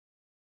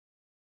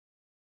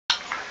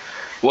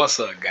What's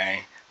up,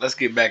 gang? Let's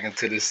get back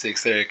into this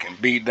 6ARAKIN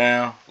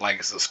beatdown. Like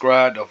and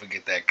subscribe. Don't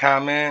forget that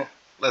comment.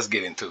 Let's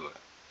get into it.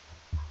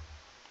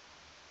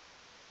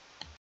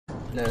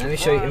 No, let me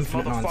show you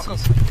infinite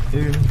 90s.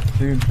 Boom,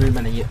 boom, boom,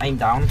 and then you aim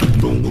down. I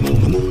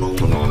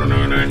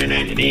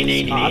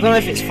don't know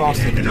if it's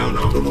faster than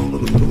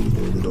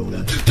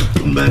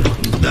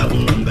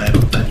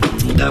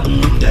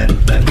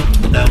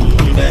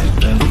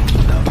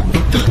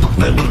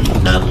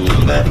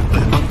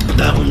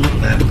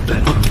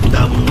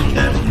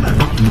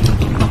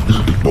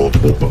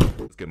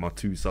Let's get my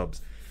 2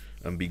 subs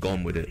and be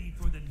gone with it.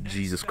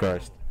 Jesus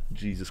Christ.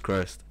 Jesus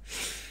Christ.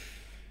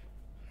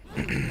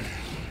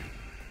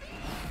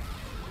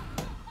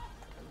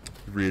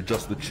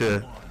 Readjust the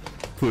chair.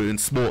 Put it in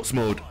sports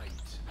mode.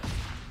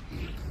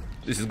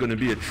 This is going to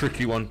be a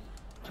tricky one.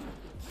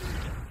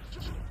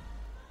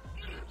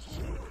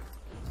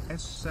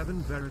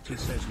 S7 Verity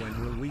says, when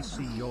will we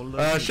see your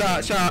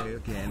shout out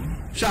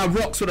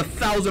Rocks with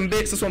 1,000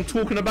 bits. That's what I'm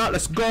talking about.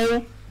 Let's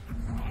go.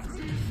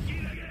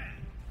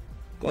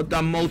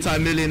 Goddamn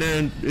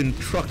multi-millionaire in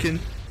trucking.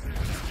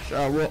 Shout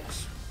out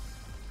Rocks.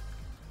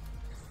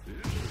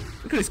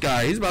 Look at this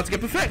guy. He's about to get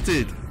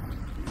perfected.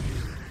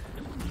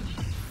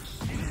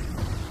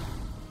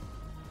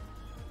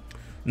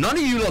 None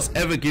of you lots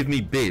ever give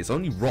me bits.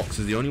 Only Rocks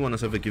is the only one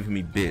that's ever given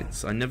me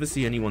bits. I never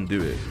see anyone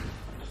do it.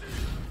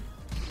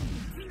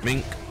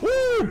 Mink.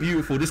 Woo!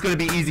 Beautiful. This is going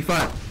to be easy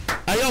fight.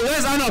 Hey, yo,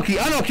 where's Anarchy?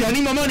 Anarchy, I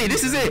need my money.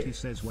 This is it.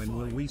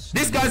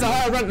 This guy's a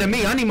higher rank than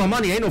me. I need my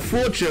money. Ain't no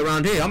fraud shit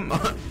around here. I'm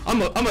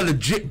a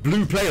legit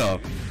blue player.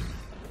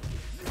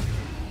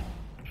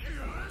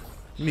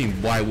 I mean,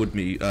 why would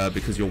me?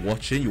 Because you're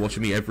watching. You're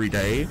watching me every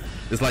day.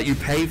 It's like you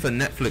pay for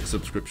Netflix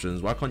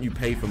subscriptions. Why can't you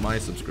pay for my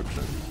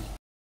subscription?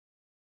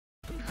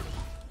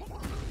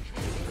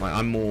 Like,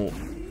 I'm more.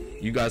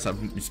 You guys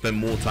you spend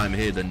more time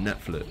here than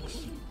Netflix.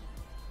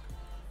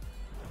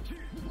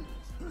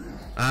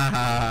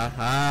 Aha,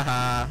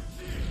 aha,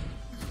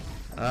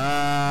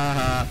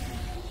 aha.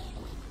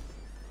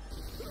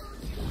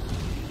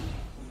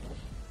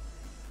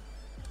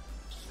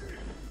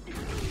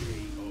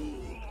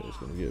 Okay, it's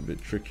gonna get a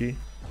bit tricky.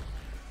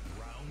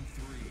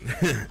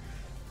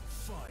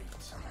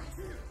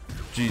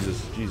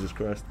 Jesus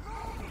Christ.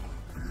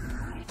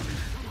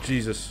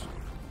 Jesus.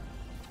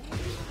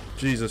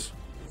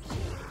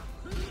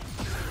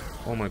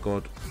 Oh my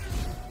God.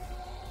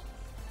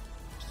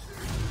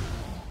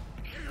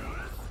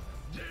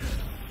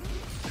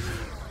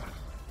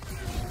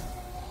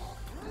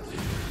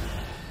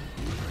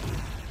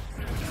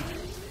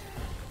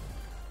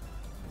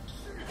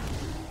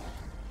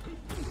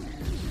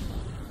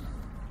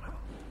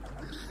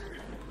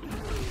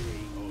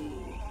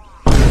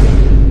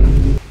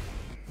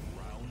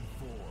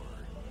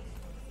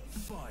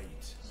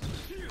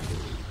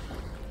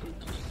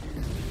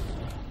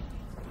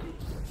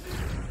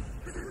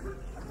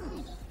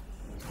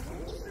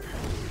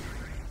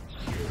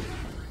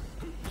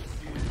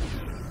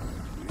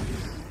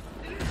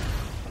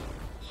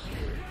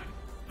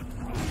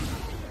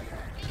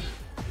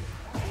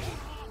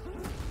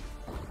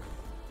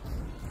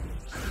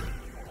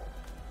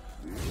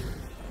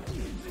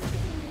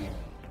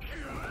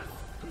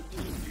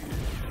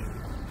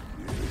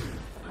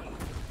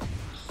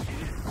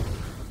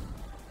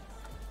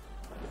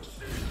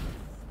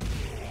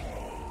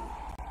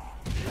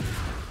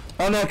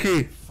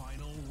 Anarchy!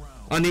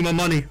 I need my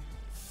money.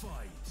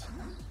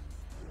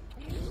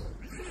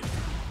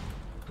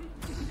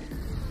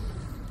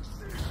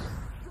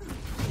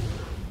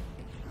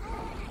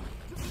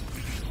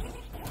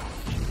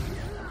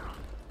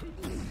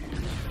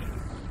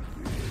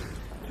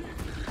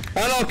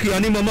 Anarchy, I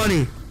need my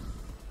money.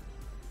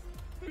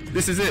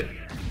 This is it.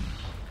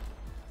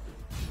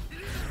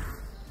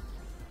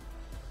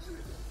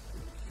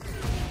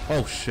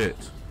 Oh shit.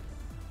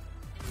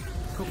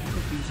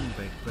 Cookies and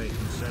baked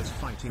bacon says,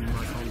 fighting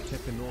like on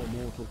Tekken or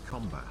Mortal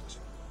Kombat.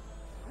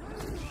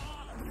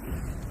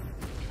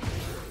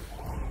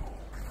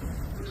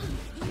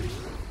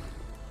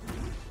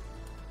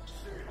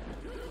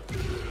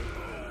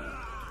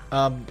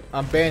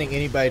 I'm banning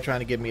anybody trying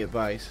to give me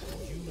advice.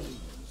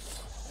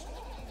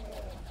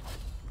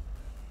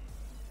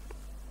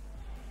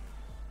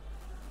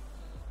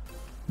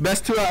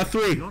 Best 2 out of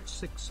 3. Not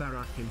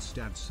 6ARAKIN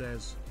instead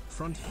says,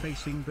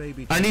 front-facing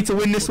baby. I need to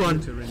win this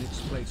one.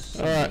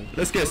 Alright,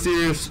 let's get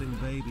serious.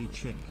 Baby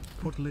chick.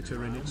 Put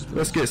litter in its place.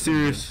 Let's get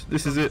serious.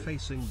 This is it.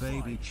 Facing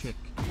baby chick.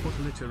 Put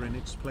litter in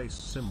its place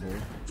symbol.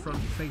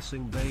 Front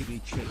facing baby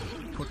chick.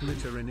 Put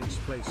litter in its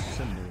place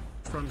symbol.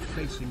 Front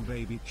facing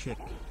baby chick.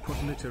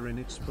 Put litter in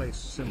its place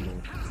symbol.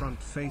 Front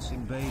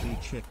facing baby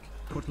chick.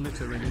 Put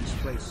litter in its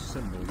place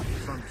symbol.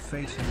 Front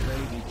facing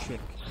baby chick.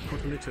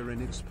 Put litter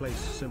in its place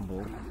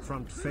symbol.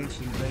 Front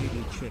facing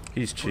baby chick.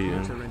 He's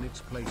cheating. Put litter in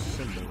its place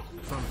symbol.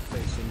 Front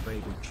facing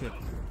baby chick.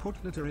 Put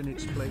litter in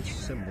its place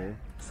symbol.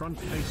 Front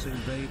facing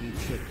baby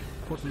chick.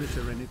 Put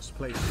litter in its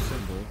place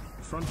symbol.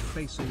 Front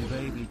facing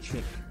baby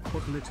chick.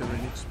 Put litter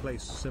in its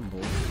place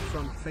symbol.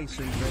 Front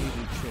facing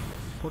baby chick.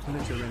 Put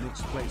litter in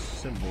its place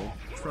symbol.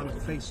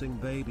 Front facing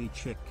baby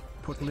chick.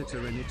 put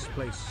litter in its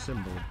place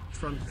symbol,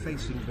 front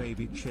facing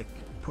baby chick,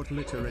 put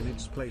litter in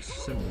its place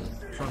symbol,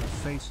 front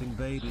facing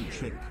baby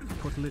chick,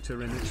 put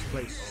litter in its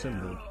place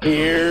symbol.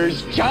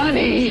 Here's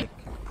Johnny!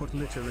 Put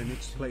litter in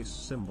its place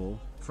symbol,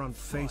 front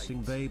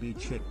facing baby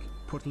chick,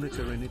 put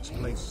litter in its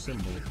place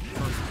symbol,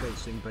 front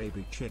facing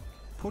baby chick.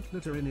 Put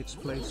litter in its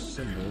place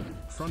symbol,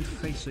 front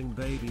facing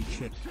baby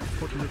chick,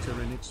 put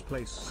litter in its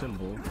place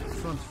symbol,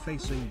 front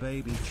facing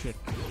baby chick,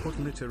 put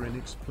litter in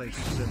its place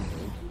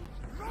symbol.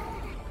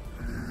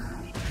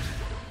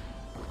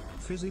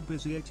 Fizzy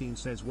Busy 18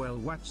 says, well,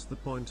 what's the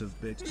point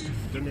of bits?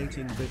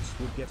 Donating bits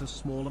would get a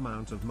small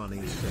amount of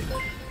money saved.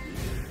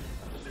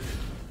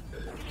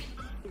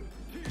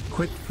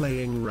 Quit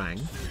playing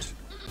ranked.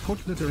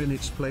 Put litter in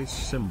its place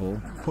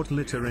symbol, put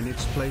litter in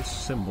its place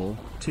symbol,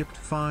 tipped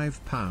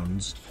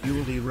 £5,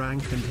 you'll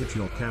de-rank and hit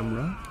your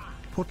camera.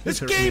 Put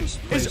litter in its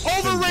place is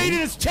overrated,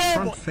 symbol, it's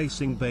terrible! front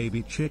facing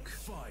baby chick,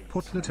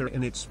 put litter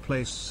in its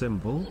place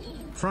symbol,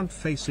 front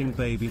facing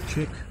baby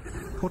chick,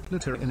 put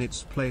litter in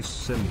its place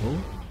symbol,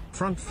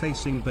 front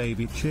facing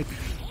baby chick,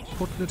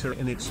 put litter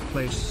in its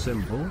place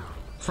symbol,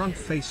 front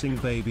facing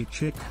baby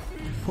chick,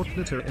 put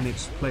litter in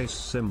its place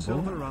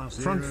symbol,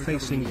 front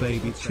facing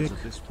baby chick,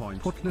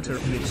 put litter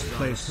in its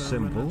place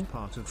symbol,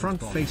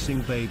 front facing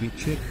baby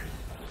chick,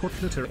 put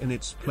litter in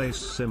its place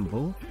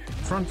symbol,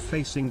 front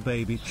facing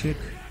baby chick,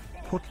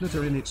 put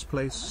litter in its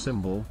place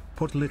symbol,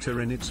 put litter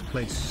in its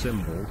place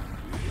symbol.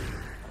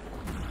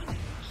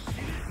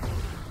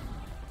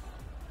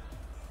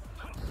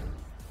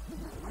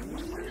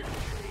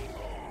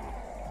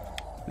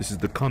 This is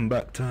the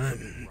comeback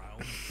time.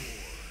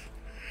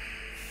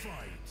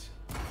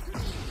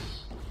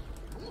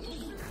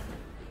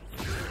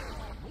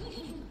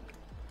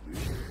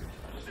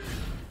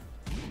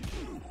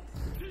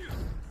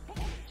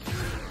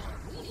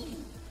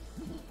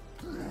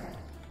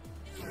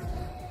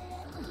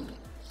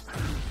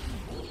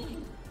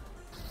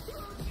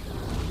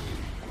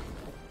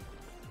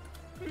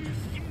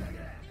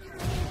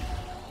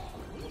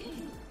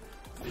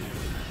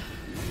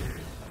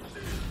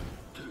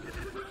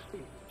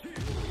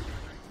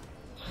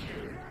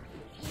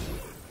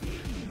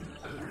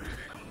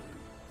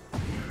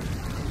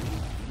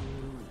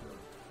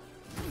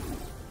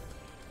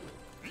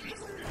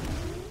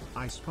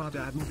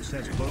 Spadadn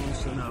says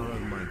Bolsonaro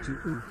might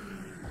do.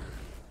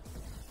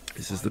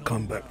 This is the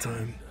comeback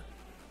time.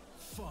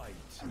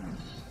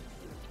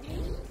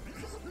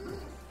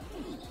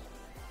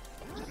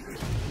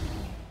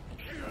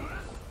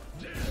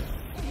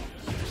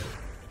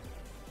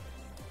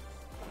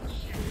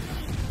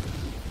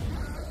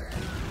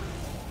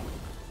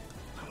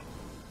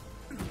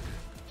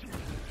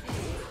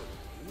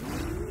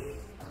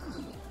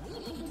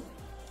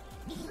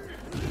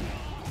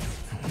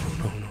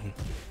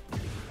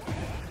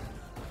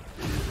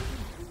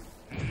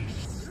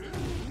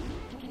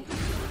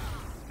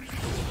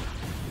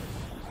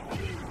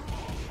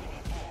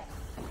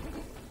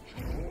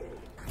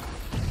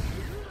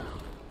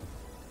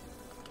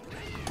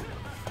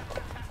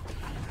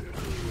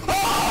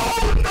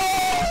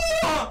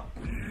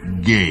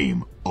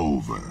 Game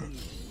over.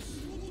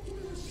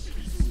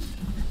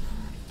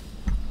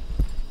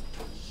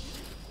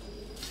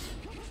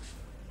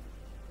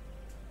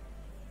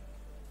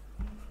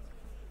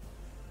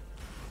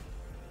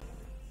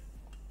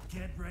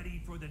 Get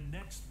ready for the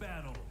next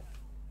battle.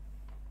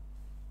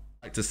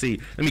 Like to see.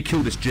 Let me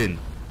kill this Jin.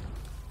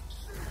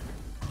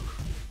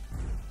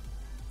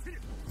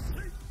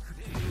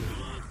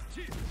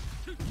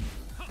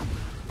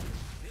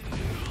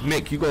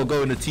 Mick, you gotta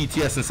go in the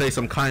TTS and say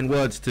some kind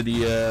words to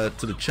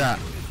the chat.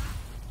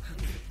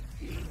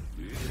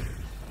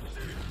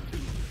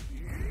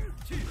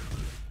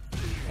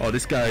 Oh,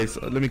 this guy's.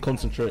 Let me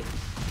concentrate.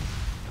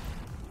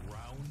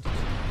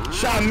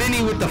 Shout out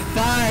Mini with the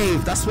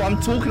 5. That's what I'm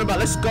talking about.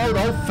 Let's go,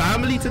 the whole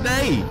family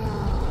today.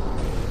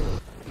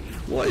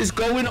 What is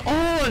going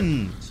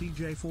on?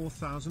 CJ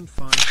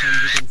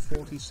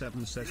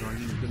 4547 says, are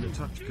you gonna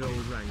touch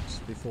gold ranks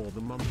before the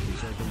month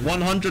is over?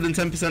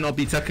 110% I'll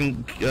be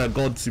taking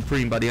God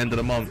Supreme by the end of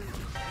the month.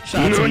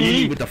 Shout out to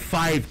Mini with the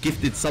 5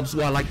 gifted subs,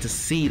 what I like to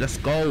see. Let's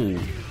go.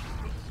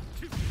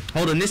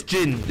 Hold on, this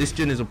Jin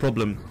is a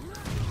problem.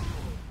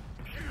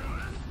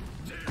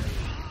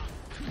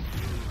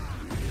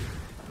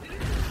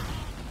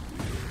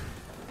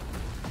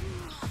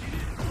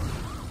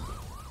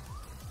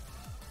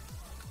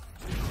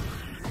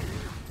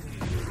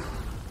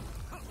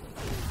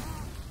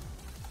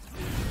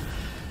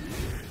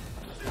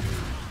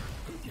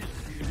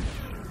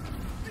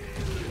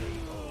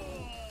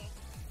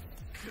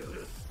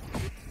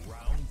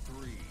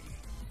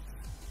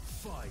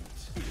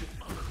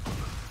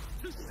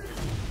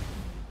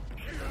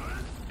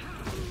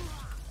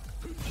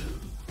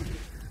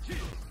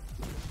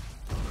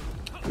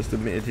 Just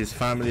admitted his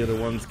family are the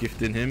ones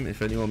gifting him.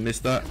 If anyone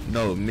missed that,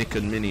 no, Mick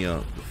and Minnie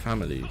are the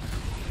family.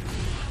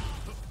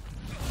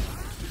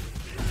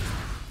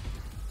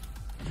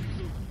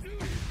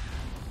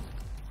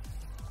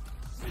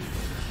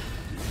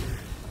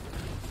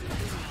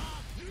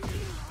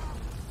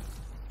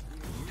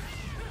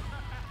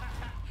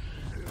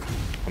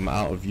 I'm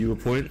out of viewer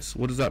points.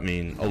 What does that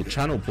mean? Oh,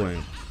 channel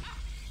points.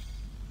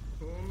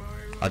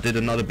 I did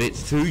another bit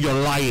too. You're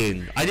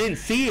lying. I didn't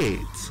see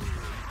it.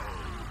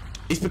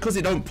 It's because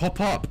it don't pop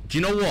up. Do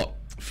you know what?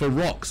 For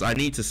Rocks, I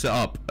need to set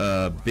up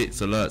bits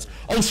alerts.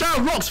 Oh, shout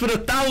out Rocks for the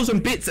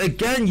 1,000 bits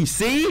again. You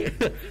see?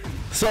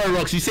 Sorry,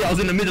 Rocks. You see, I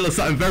was in the middle of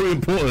something very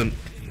important.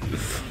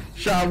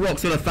 Shout out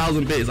Rocks for the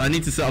 1,000 bits. I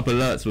need to set up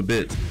alerts for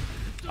bits.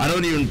 I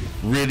don't even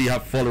really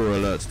have follower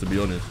alerts, to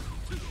be honest.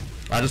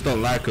 I just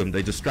don't like them.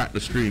 They distract the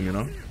stream, you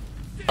know?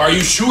 Are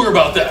you sure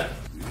about that?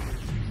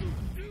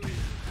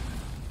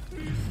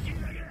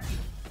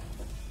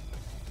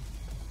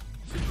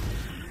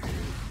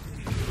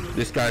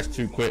 This guy's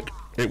too quick.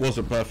 It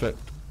wasn't perfect.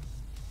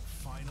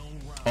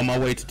 On my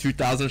way to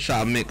 2,000.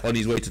 Shout out Mick on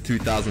his way to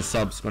 2,000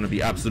 subs. Gonna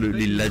be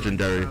absolutely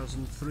legendary.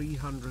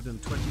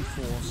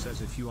 324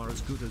 says if you are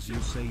as good as you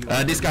say you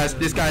This guy's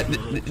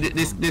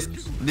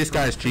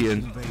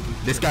cheating.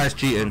 This guy's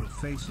cheating.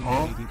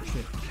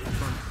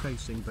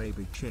 Facing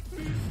baby chick.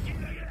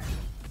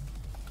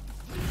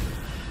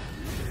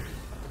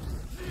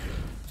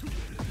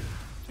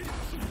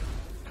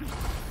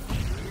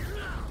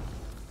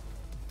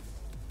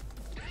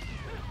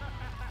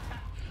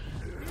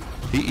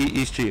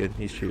 He's cheating.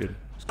 He's cheating.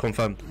 It's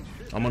confirmed.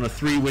 I'm on a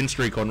 3-win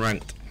streak on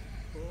ranked.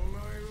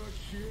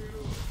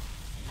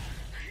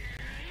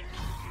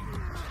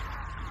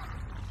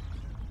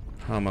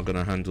 How am I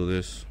gonna handle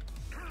this?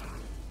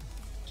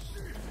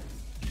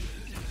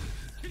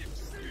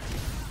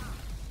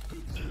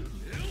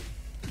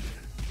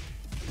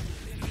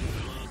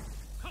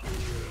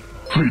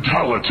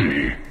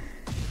 Fatality.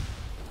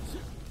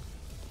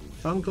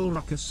 Uncle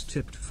Ruckus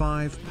tipped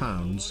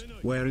 £5.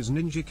 Where is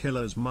Ninja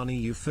Killer's money,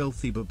 you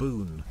filthy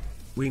baboon?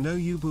 We know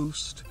you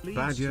boost.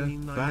 Badger,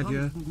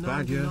 badger,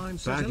 badger,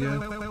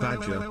 badger,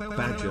 badger,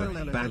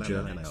 badger,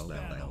 badger.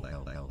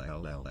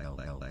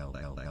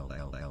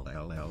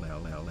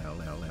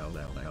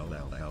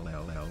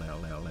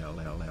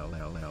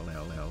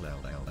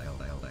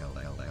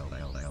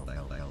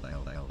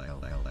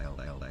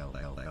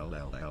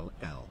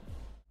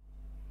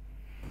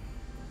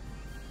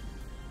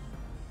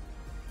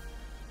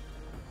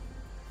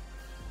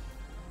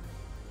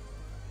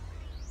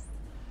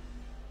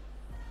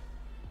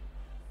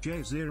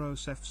 J0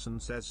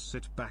 Sefson says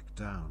sit back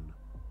down.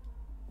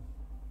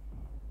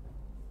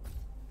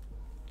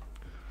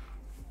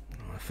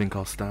 I think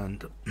I'll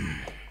stand.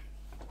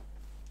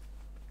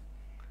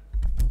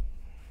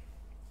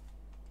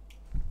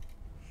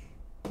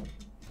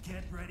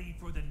 Get ready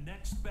for the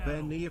next battle.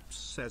 Ben Eaps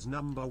says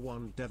number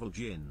 1 Devil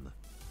Jin.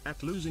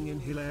 At losing in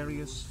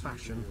hilarious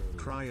fashion,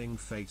 crying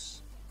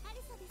face.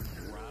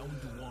 Round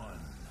 1.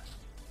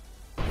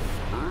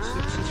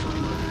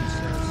 6ARAKIN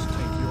says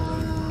take your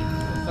own.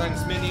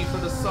 Thanks, Minnie, for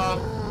the sub.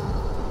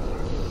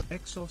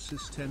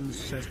 Exorcist10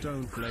 says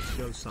don't let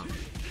go son.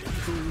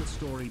 Cool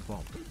story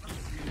Bob.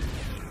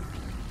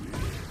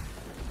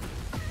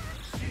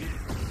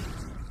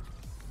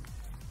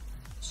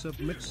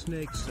 Submit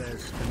Snake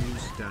says can you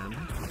stand?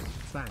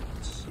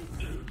 Thanks.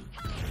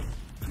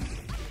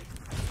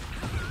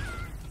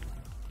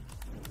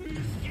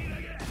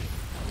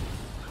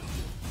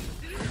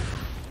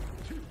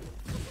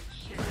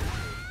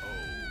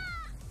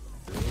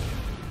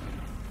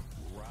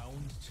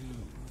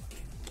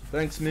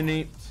 Thanks,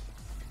 Minnie.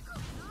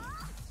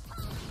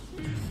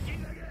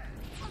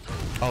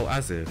 Oh,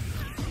 as if.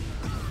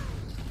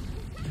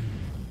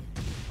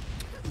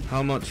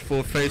 How much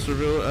for face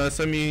reveal?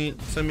 Send me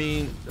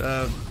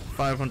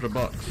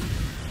 $500.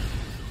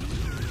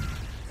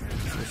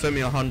 Send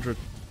me 100.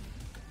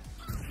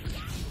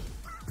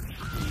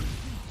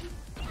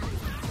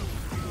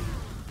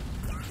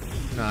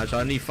 Nah,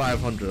 actually, I need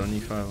 500. I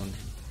need 500.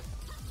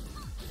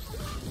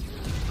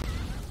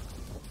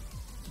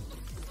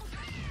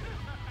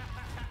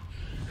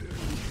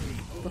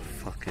 What the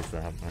fuck is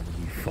that, man?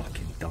 You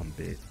fucking dumb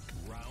bitch.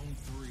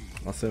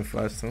 I'll send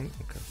 5 some.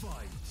 Okay.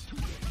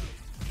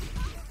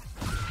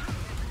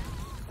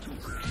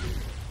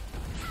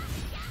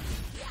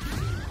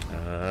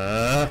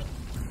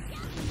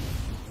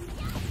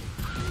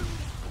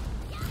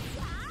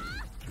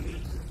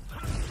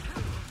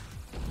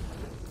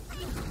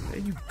 Where are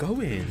you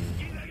going?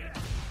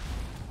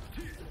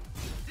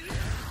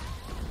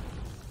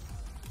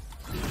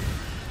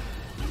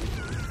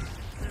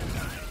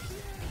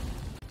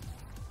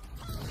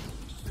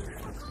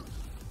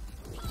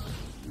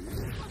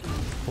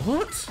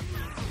 What?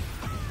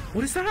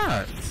 What is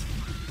that?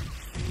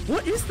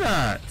 What is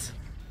that?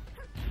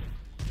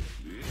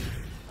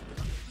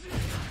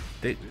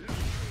 They...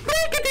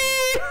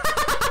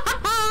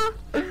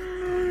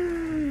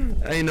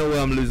 Ain't no way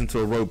I'm losing to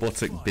a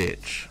robotic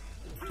bitch.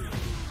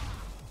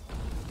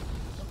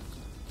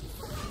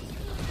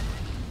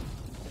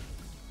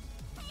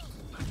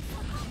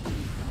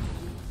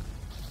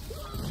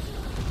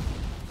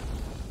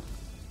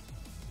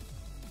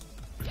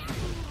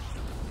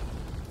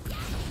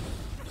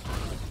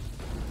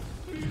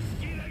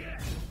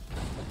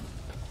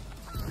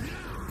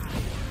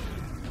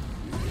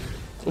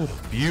 Oh,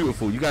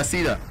 beautiful. You guys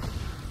see that?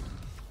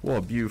 What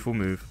a beautiful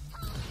move.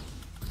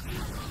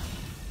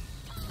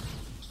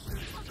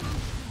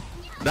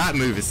 That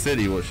move is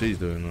silly. What she's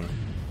doing, though.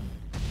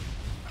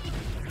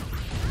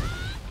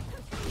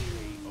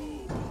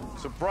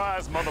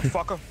 Surprise,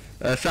 motherfucker.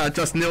 Shout out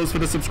Just Nils for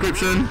the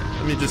subscription.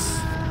 Let me just.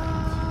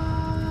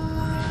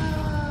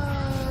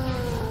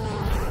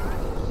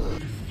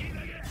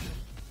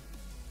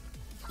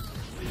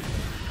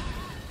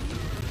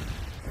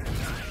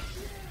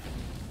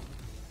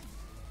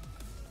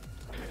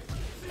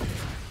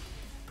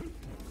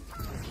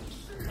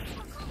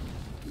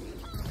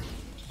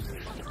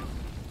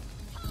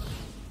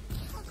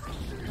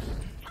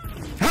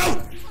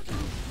 Help!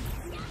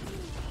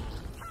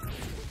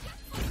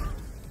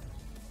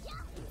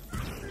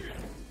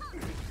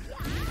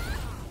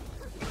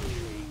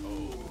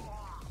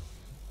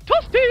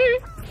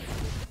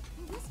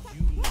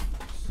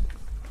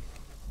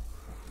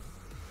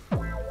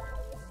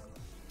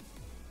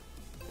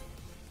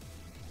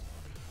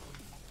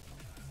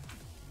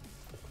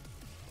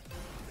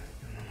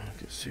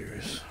 Get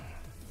serious.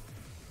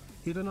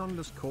 Hidden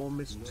underscore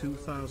miss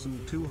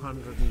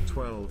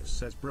 2212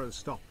 says bro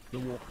stop the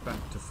walk back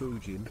to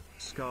Fujin,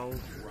 skull.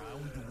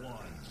 Round one.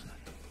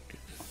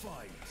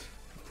 Fight.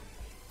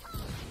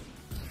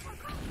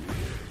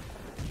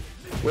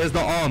 Where's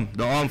the arm?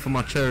 The arm for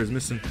my chair is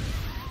missing.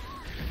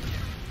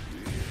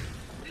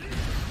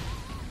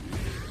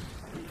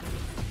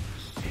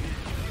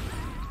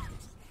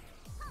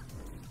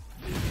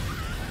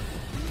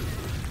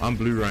 I'm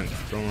blue rank.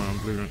 Don't worry, I'm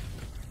blue rank.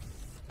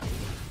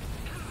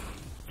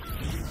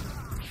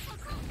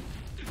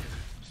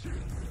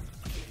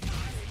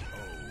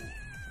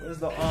 Where's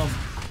the arm?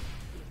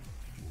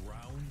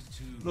 Round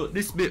two. Look,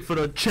 this bit for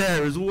the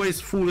chair is always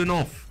falling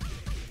off.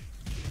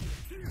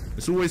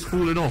 It's always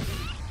falling off.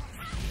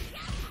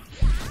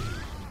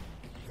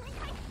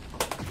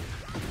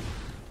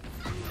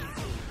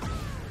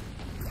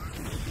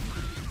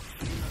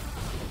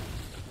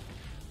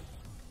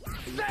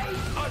 Say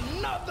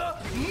another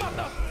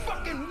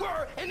motherfucking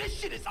word and this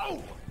shit is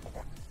over.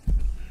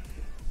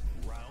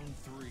 Round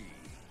three.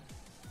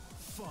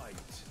 Fight.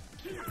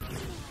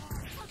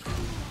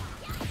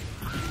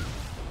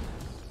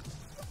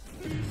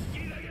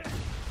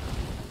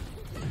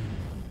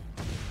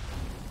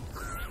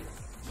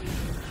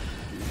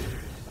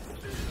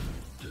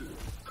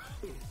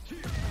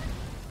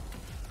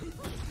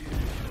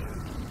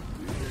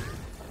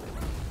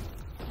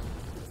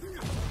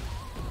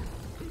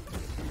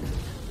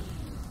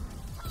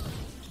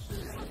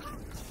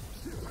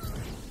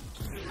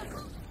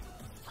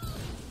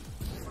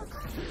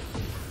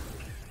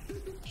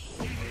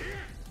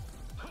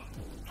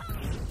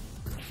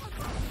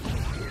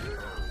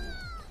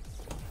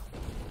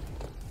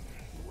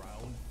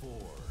 Round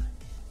four.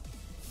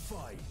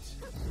 Fight.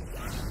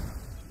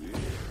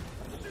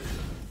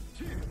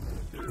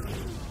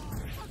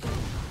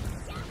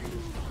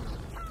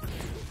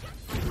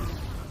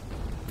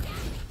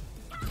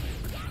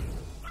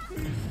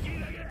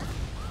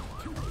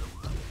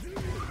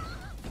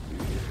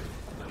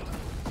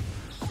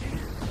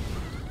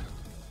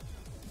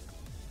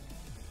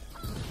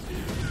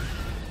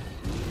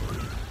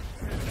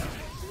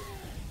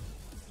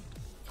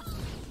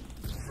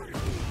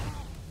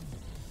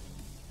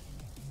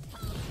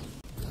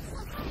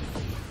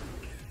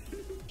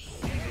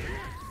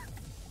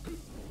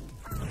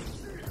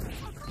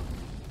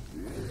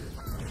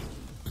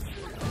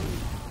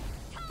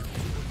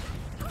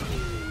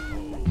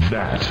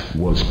 That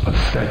was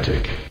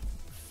pathetic.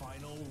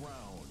 Final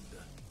round.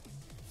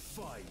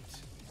 Fight.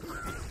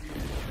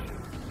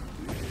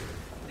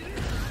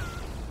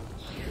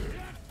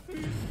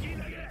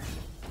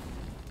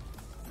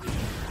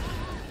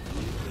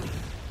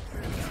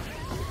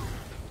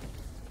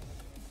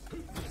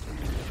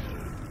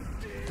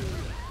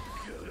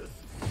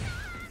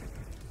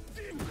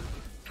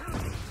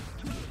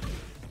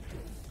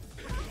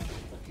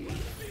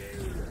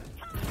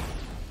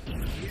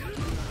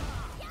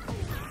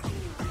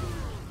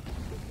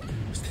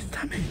 What's this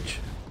damage?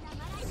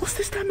 What's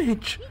this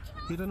damage?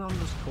 Hidden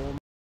underscore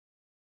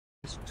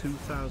miss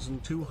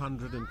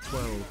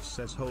 2212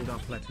 says hold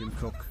up let him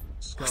cook,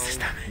 skull. What's this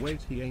damage?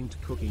 Wait he ain't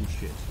cooking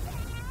shit.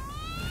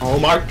 Oh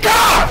my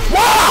god!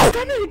 Wow!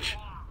 Damage!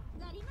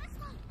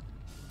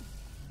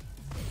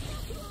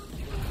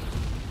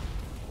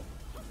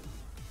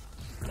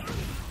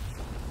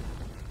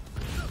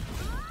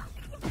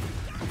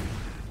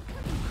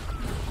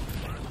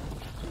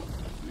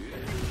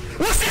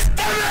 What's this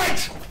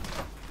damage?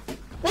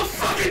 What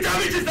fucking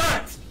damage is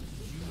that?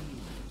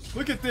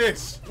 Look at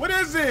this. What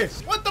is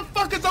this? What the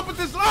fuck is up with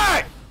this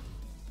line?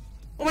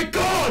 Oh my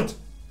god!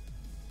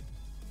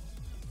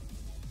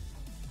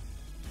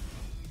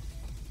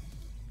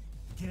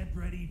 Get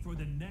ready for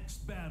the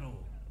next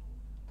battle.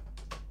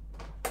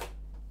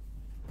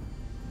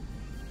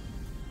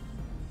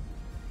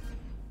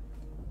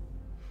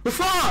 The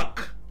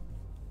fuck?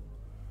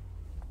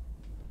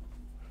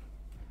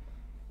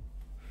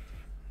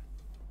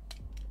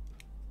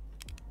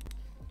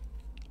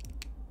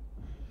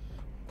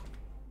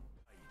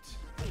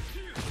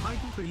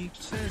 Geek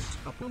says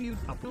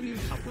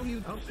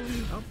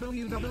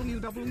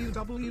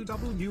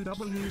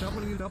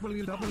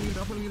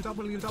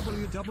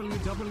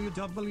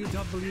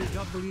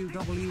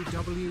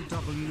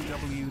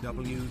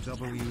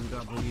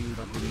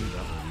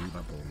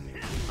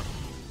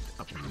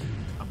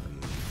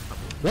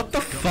What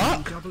the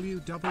fuck? Fuck!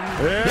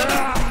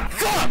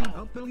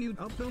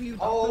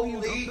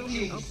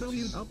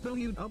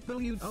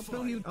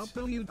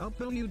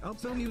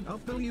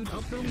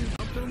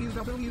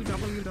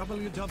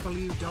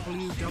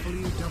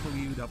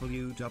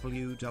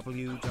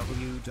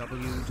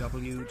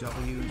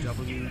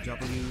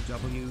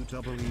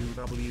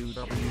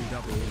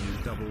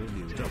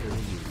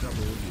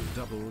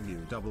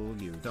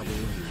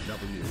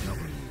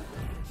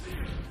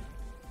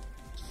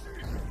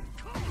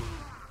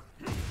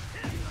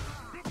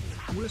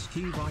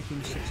 Whiskey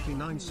Viking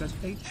 69 says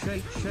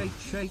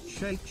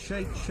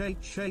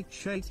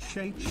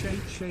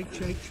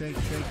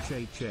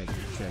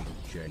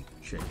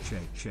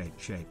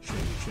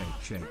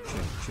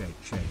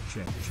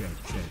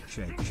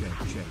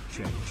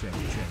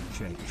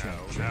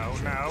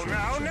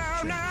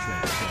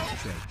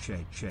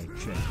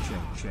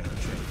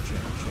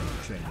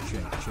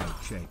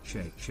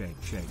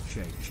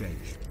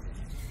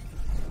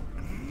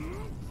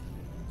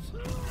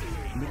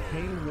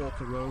Mikhail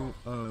Walker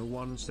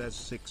 001 says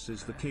 6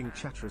 is the king.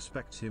 Chat,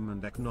 respect him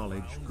and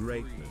acknowledge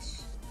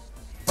greatness.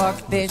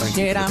 Fuck this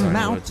shit, I'm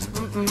out.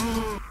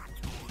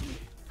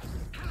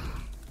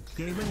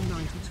 Gaming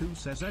 92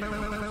 says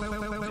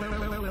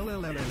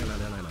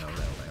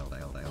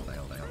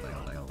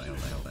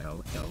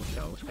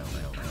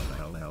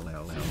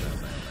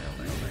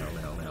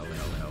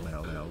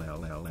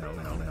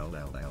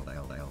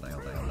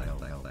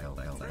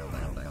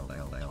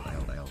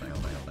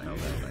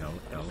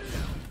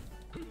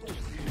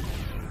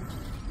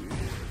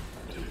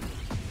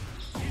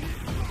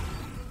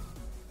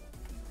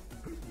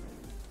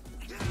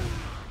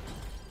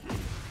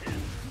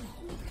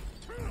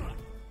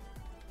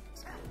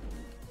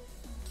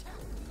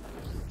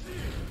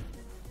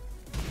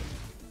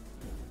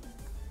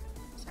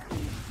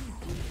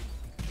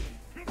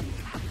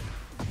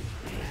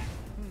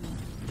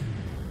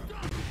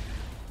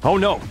Oh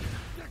no!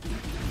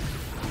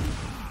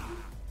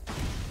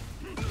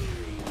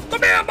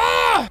 Come here,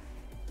 boy!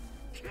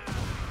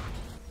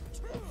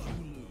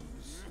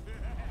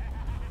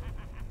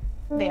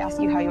 They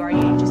ask you how you are,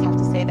 you just have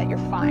to say that you're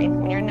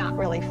fine when you're not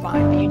really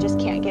fine, but you just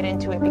can't get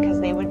into it because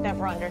they would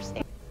never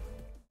understand.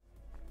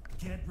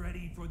 Get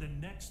ready for the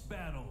next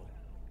battle.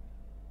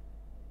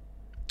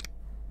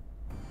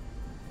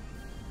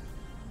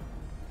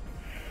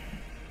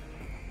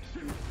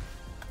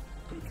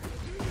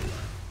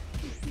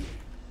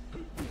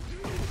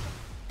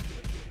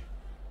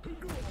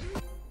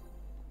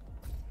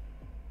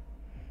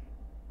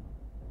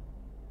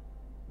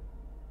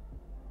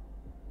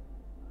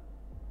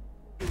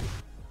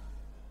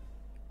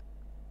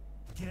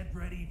 Get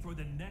ready for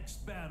the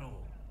next battle.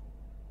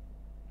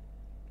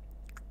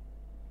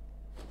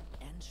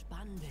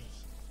 Entspann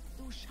dich.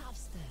 Du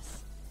schaffst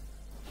es.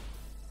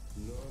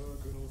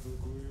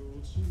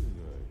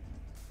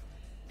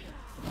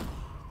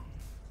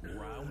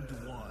 Round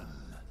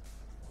 1.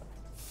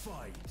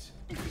 Fight.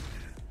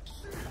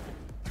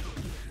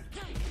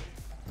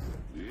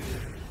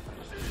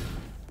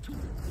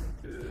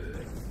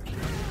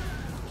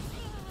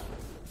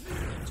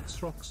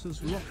 Roxas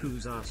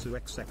Roku's Asu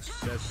XX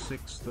says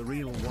 6 the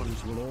real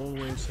ones will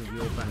always have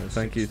your back.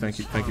 Thank you for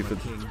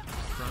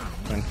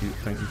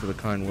the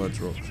kind words,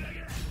 Rox.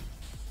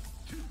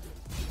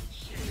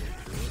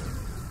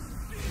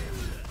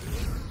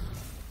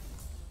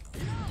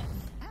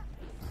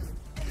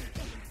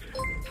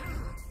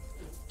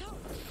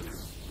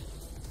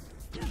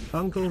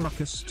 Uncle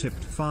Ruckus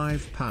tipped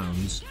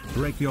 £5.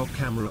 Break your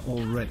camera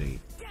already.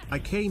 I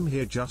came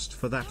here just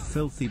for that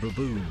filthy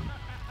baboon.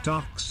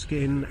 Dark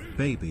skin,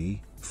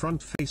 baby,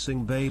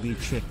 front-facing baby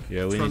chick.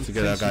 Yeah, we need to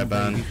get that guy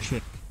banned.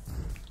 Chick.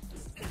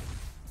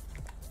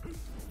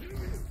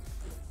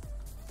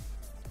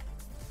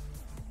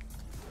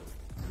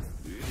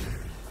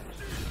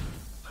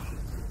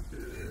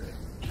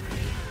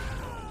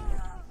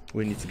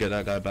 We need to get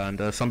that guy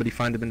banned. Somebody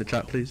find him in the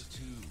chat, please.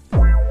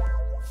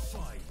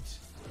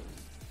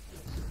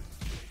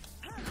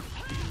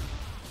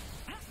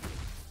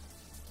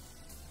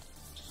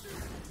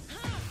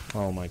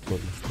 Oh my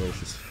goodness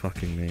gracious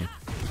fucking me.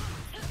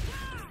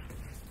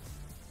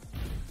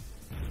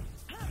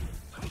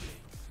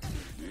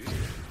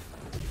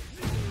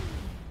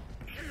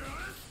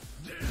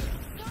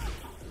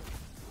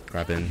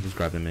 Grabbing, he's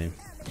grabbing me.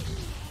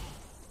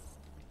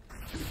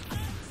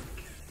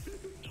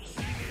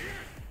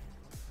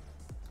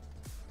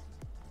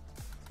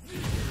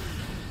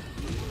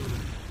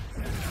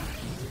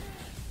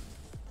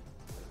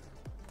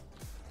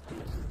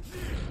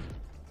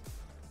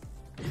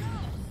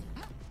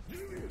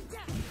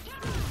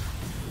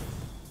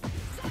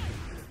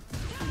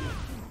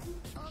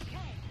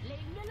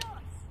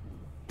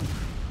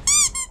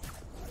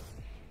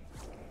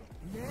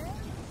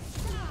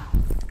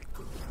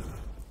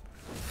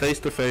 face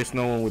to face,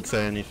 no one would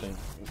say anything.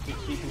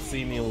 People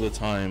see me all the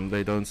time.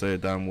 They don't say a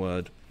damn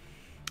word.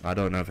 I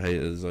don't have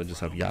haters. I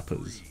just have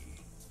yappers.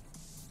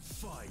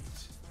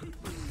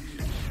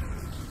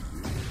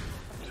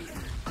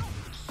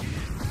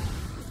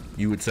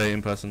 You would say it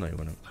in person? No, you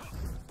wouldn't.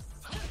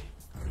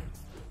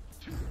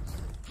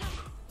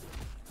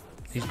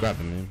 He's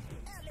grabbing me.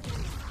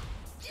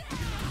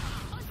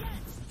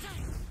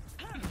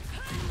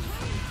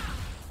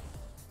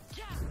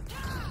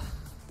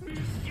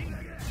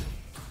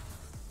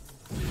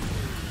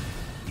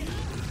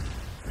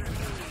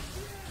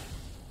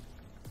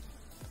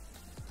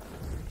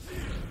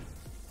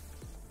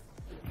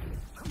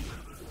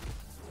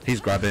 He's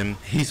grabbing.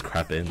 He's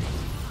grabbing.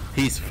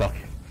 He's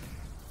fucking.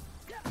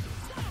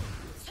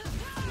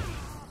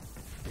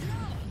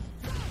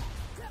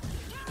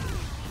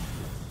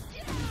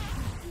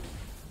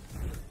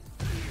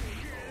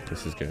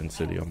 This is getting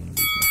silly. I'm gonna lose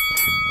my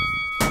fucking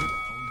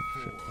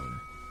mind.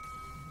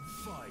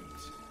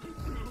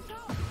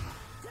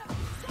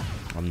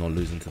 I'm not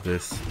losing to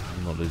this.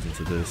 I'm not losing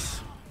to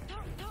this.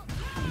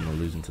 I'm not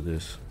losing to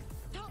this.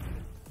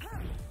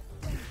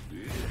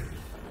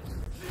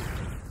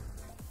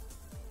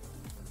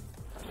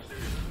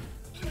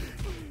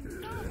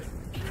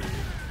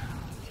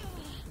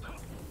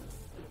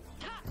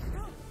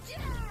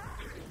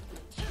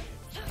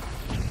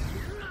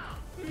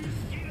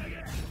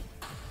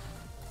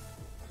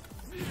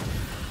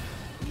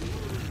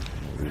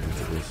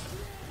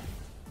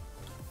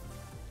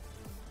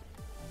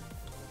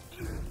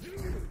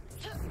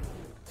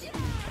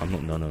 I'm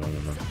not. No.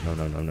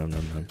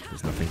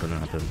 There's nothing gonna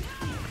happen.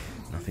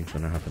 Nothing's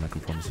gonna happen. I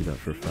can promise you that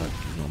for a fact.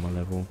 He's not on my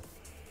level.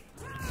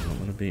 He's not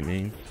gonna beat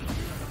me.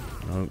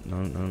 No.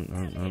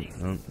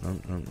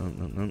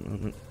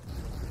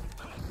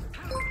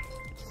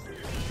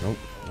 Nope.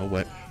 No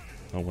way.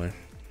 No way.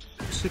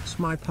 6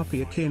 My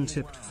Puppy Akin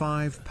tipped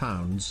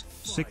 £5.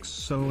 6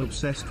 So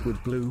obsessed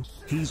with blue,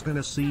 he's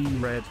gonna see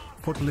red.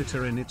 Put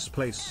litter in its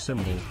place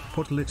symbol.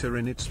 Put litter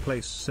in its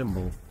place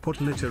symbol.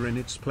 Put litter in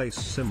its place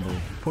symbol.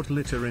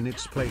 Put litter in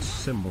its place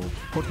symbol.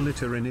 Put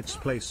litter in its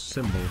place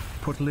symbol.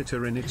 Put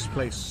litter in its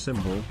place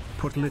symbol.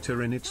 Put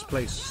litter in its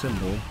place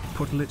symbol.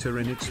 Put litter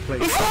in its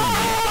place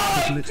symbol.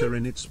 Put litter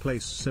in its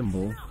place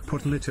symbol.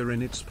 Put litter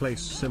in its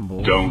place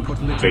symbol. Don't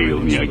fail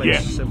me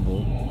again.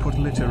 Symbol. Put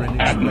litter in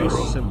its place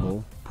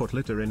symbol. Put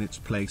litter in its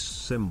place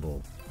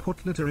symbol.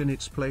 Put litter in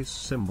its place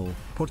symbol.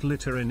 Put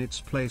litter in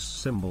its place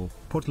symbol.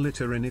 Put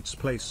litter in its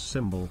place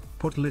symbol.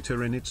 Put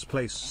litter in its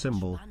place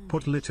symbol.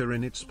 Put litter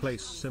in its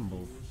place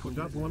symbol. Put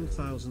up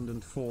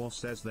 1004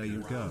 says there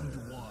you go.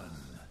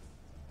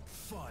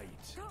 Fight.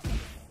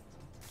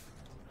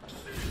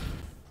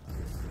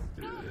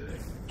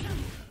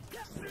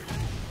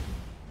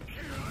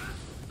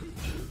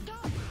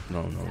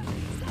 No.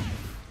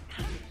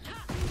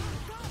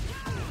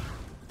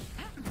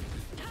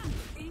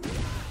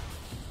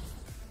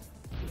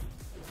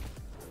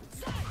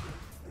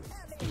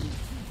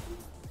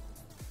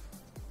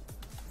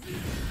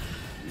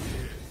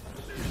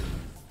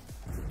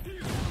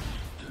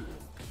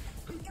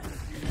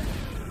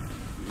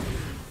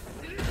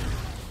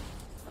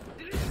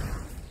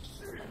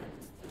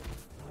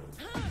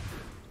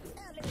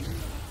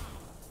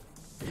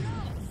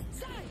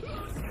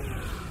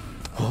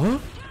 Huh?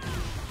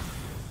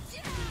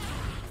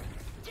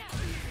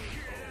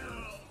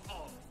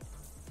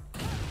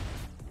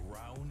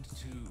 Round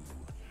 2.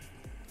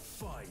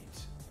 Fight.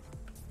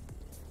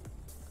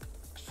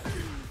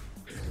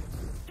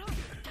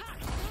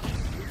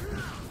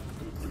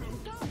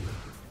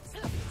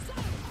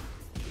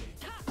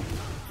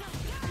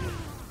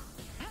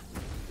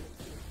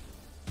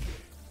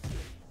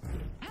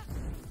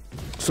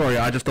 Sorry,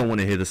 I just don't want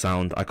to hear the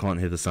sound. I can't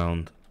hear the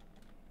sound.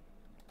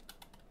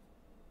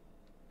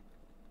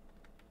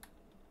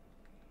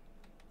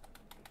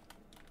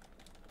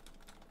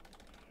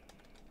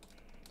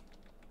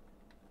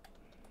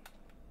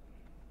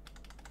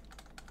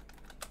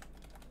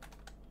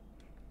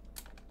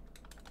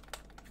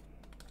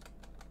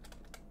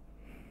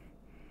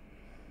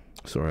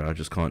 Sorry, I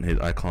just can't hear.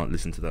 I can't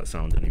listen to that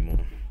sound anymore.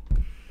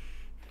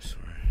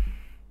 Sorry.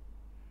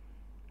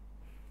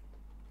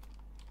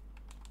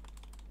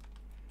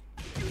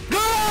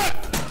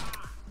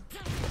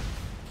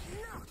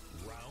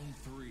 Round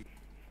 3.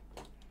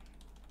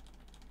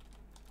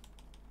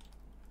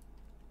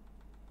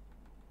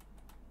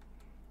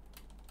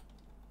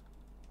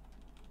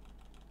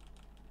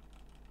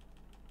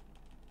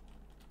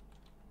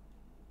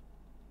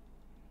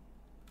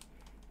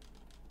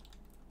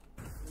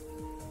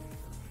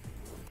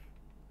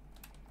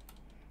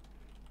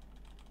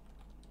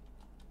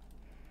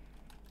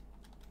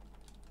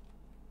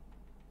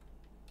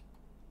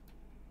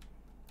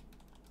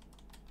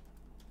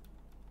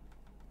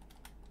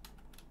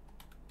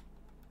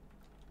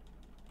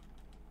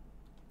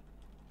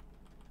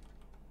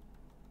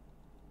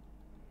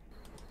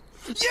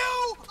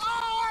 You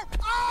are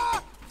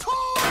a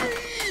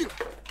toy!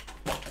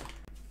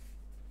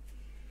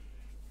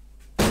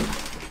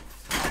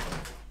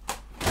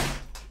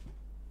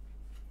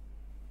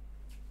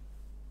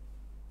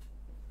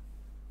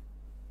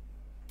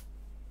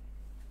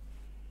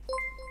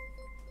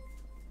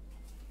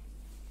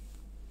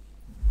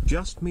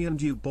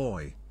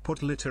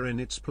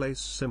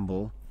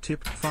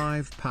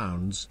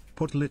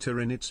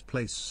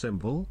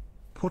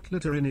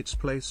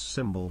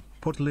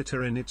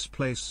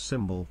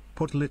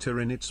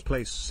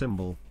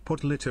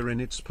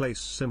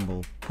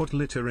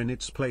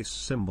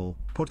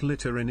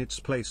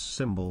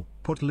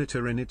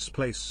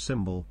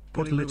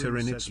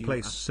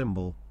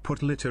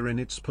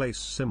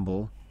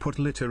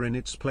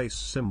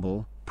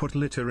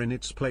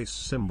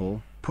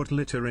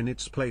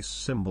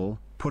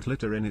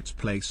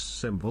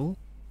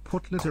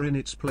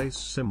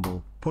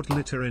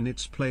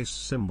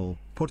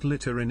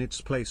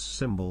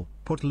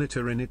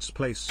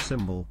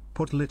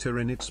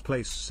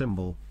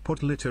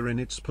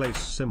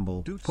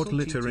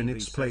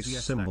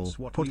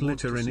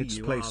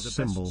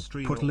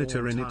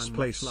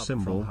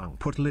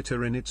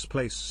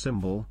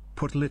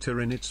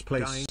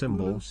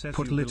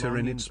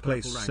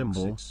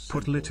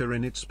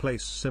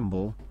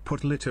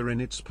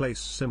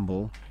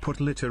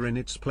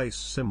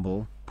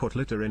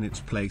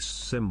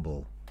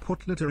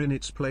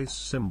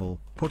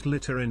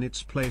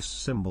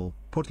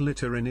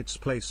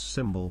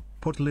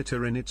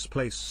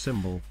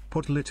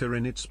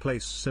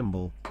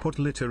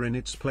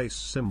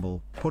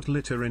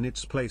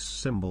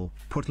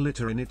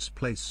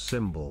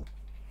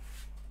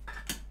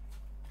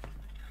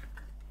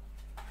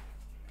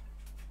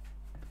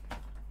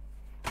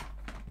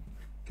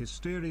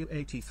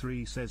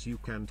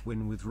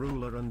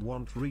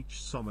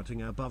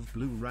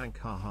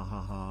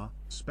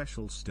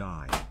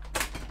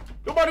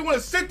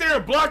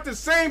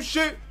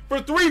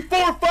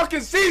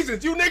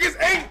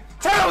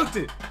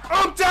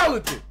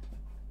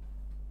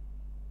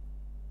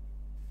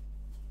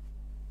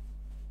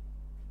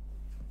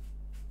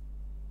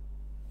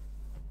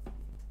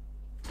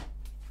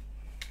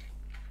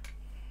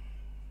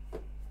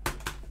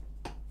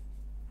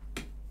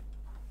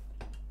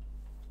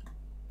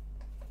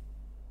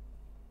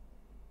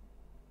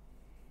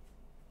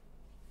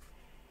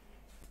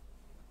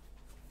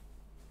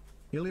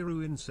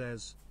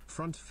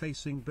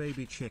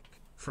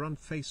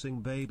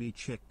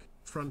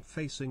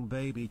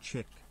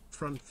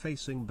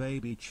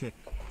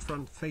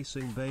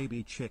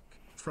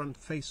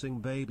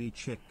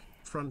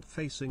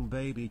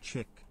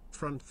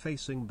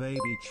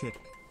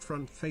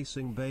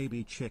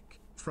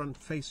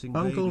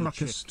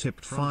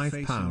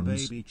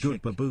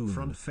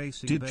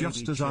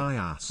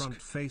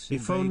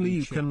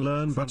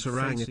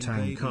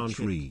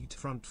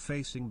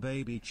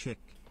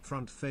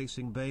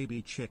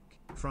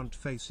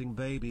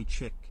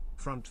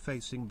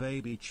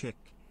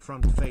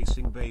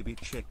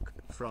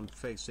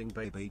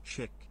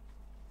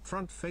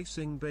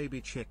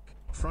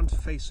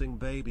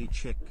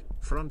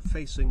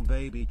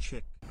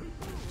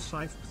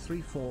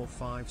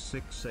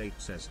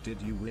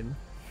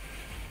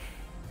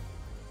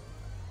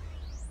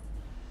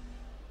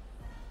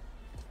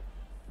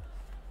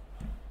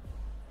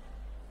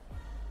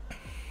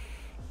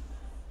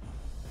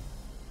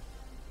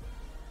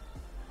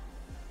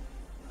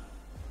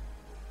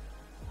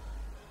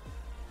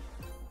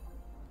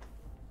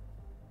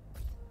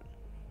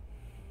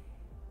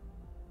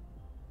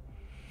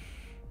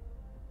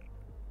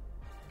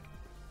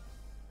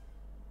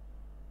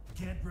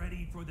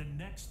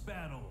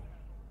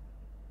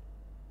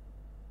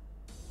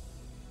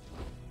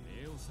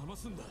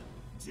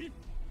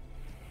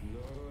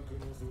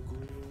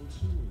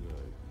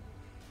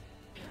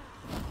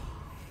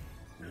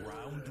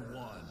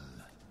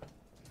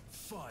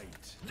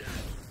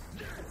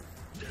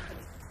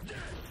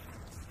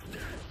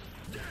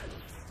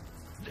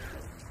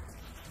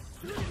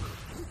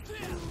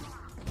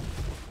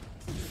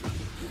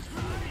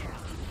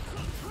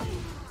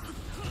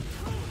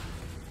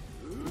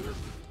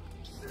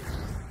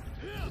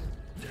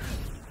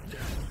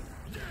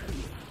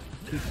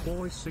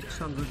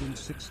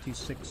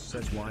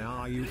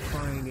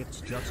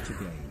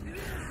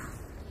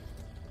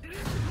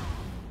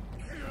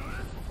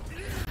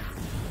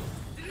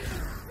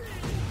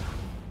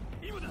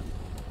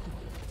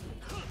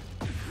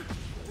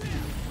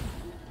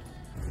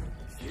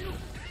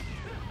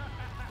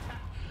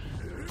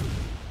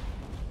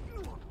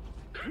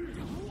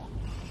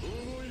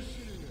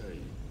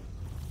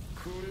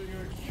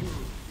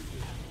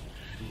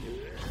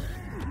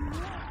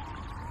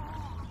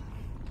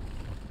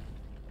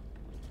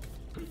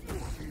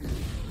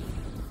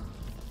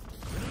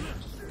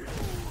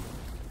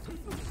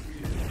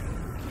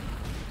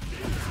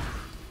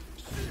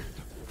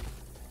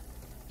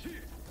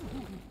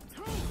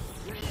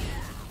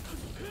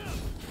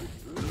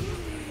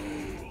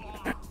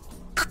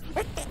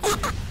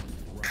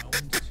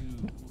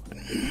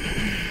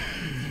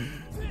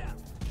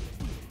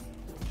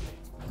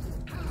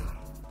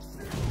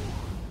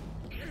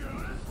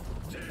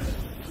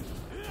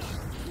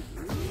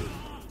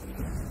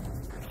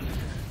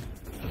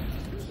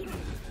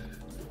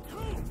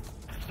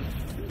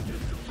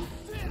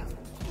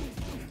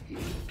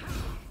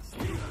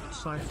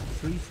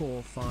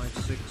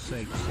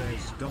 Scythe34568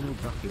 says Donald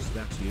Duck, is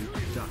that you,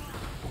 Duck?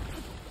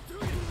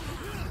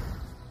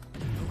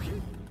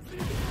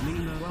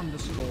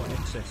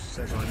 Nina_XS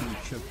says, are you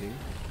choking?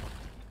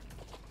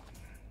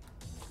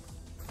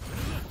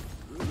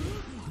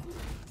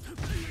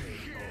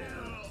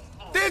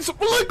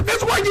 Look,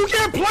 that's why you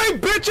can't play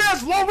bitch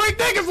ass low rank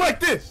niggas like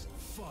this.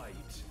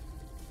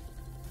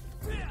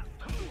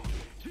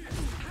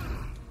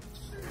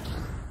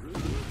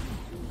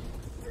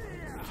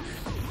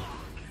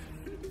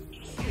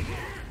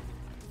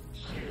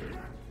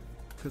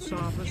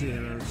 Cassava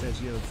Zero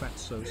says, yo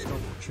fatso, stop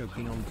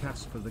choking on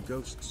Casper the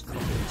Ghost's cock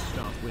and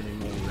start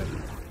winning already.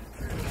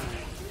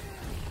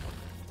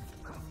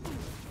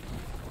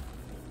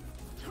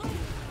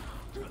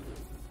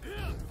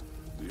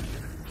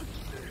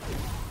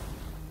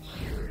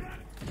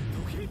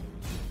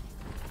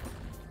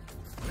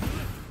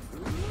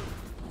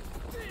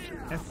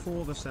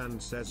 F4 the Sand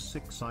says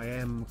 6 I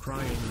am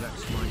crying,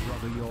 that's my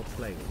brother you're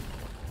playing.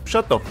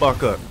 Shut the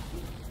fuck up.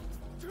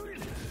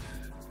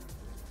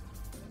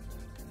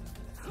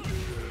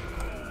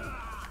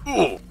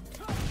 Ooh.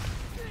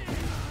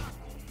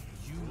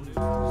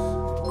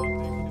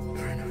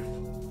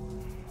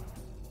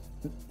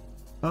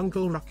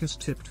 Uncle Ruckus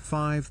tipped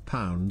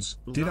 £5.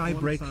 Did I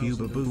break you,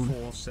 baboon?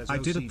 I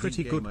did a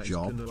pretty good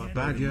job.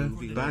 Badger,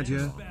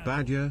 badger,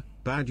 badger,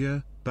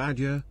 badger,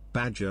 badger,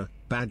 badger,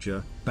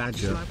 badger,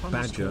 badger,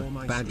 badger,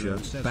 badger, badger,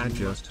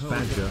 badger,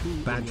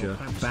 badger,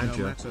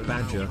 badger,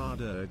 badger.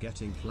 Harder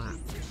getting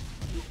clapped.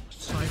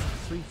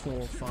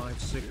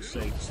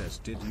 Scythe34568 says,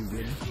 did you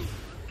win?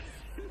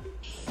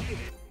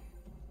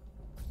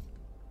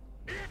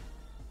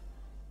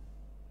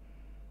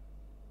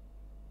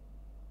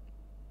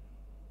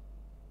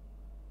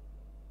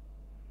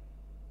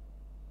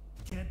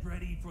 Get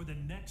ready for the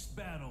next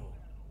battle.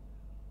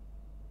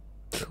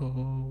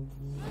 Round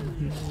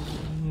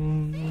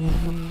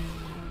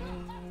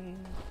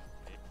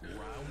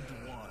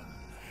 1.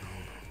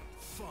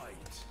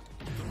 Fight.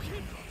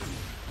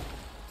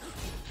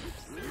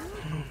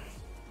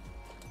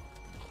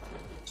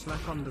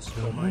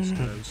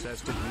 Slack_Maestro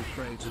says, did you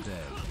pray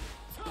today?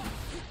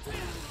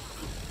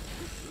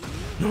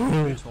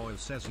 Toil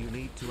says, you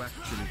need to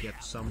actually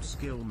get some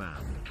skill,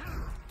 man.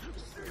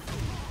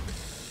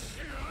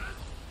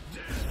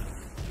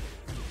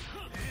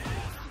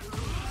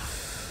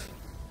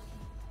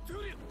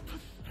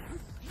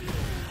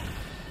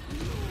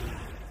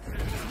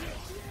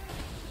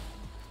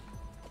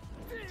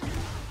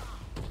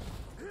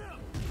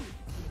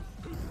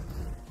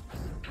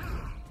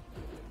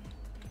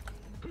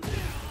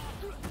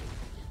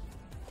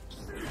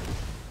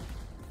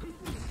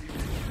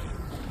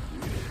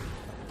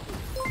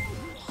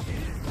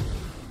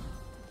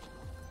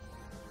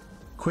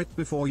 Quit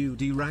before you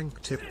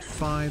derank tipped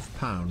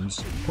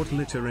 £5. Put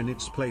litter in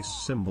its place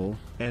symbol.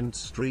 End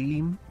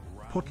stream.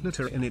 Put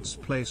litter in its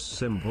place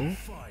symbol.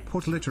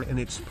 Put litter in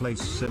its place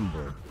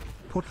symbol.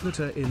 Put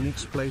litter in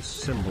its place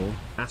symbol.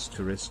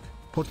 Asterisk.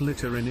 Put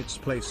litter in its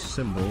place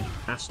symbol.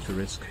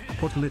 Asterisk.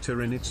 Put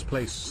litter in its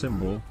place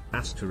symbol.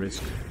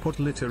 Asterisk. Put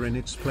litter in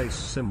its place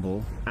symbol.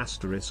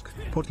 Asterisk.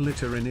 Put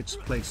litter in its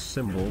place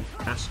symbol.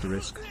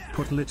 Asterisk.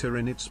 Put litter in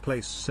its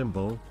place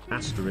symbol.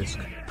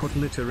 Asterisk. Put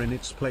litter in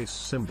its place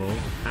symbol.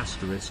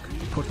 Asterisk.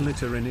 Put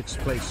litter in its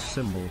place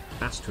symbol.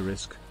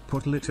 Asterisk.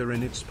 Put litter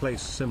in its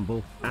place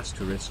symbol.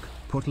 Asterisk.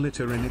 Put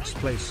litter in its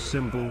place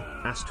symbol.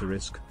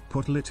 Asterisk.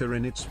 Put litter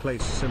in its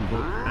place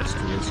symbol.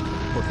 Asterisk.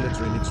 Put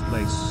litter in its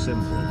place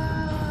symbol.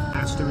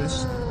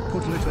 Asterisk.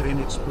 Put litter in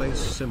its place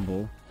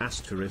symbol.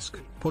 Asterisk.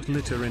 Put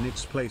litter in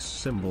its place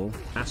symbol.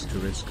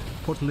 Asterisk.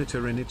 Put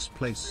litter in its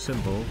place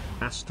symbol.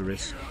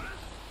 Asterisk.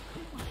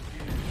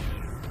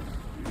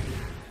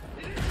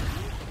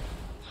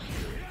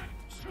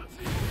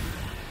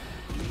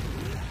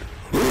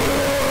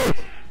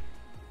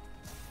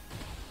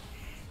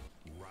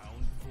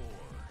 Round 4.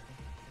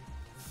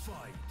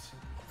 Fight.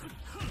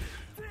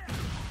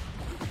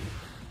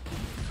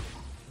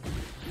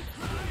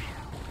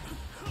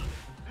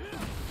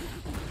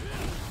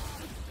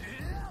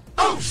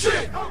 Oh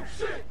shit! Oh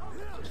shit!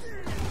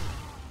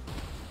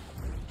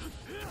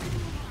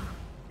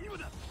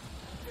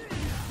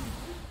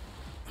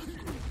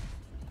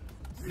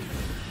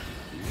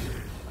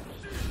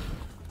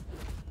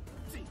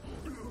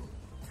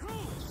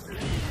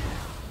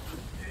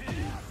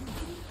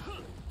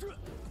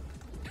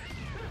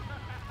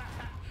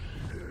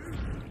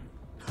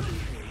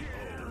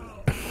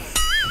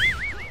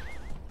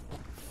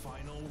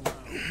 Final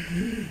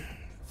round.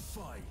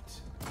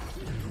 Fight.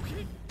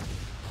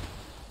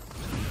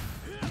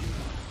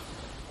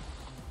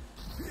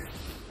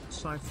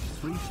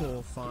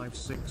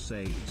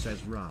 Scythe34568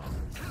 says round.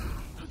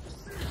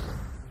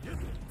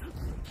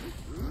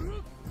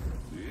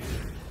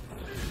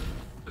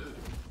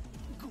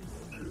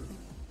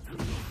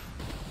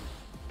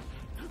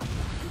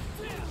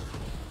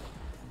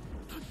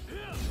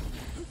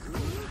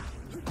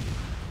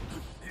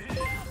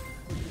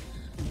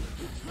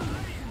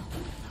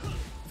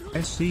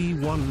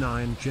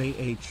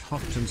 SE19JH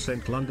Hopton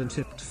sent London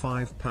tipped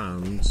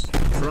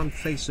 £5. Front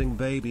facing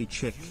baby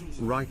chick,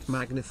 right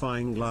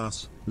magnifying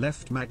glass,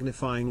 left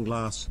magnifying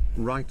glass,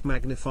 right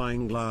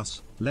magnifying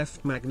glass,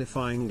 left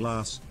magnifying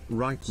glass,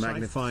 right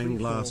magnifying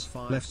glass,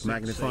 left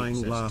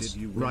magnifying glass,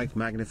 right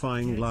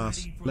magnifying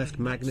glass, left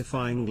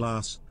magnifying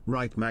glass,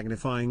 right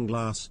magnifying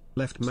glass,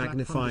 left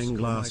magnifying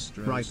glass,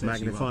 right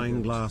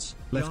magnifying glass,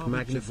 left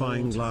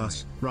magnifying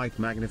glass, right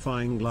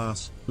magnifying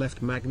glass,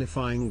 left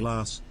magnifying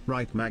glass,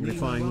 right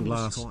magnifying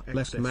glass,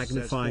 left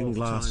magnifying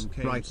glass,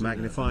 right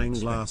magnifying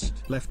glass,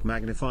 left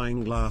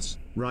magnifying glass,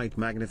 right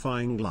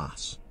magnifying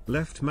glass,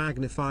 left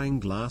magnifying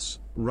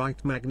glass,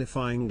 right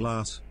magnifying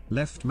glass,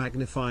 left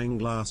magnifying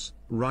glass,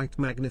 right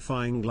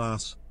magnifying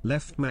glass,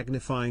 left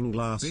magnifying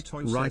glass,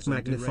 right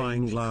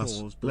magnifying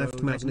glass,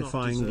 left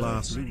magnifying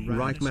glass,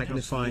 right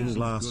magnifying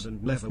glass,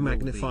 left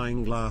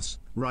magnifying glass,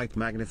 right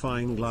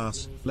magnifying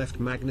glass, left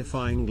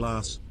magnifying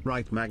glass,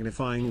 right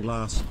magnifying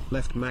glass,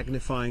 left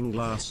magnifying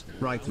glass,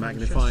 right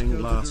magnifying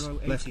glass,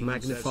 left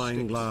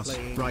magnifying glass,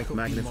 right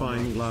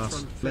magnifying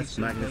glass, left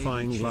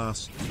magnifying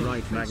glass,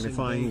 right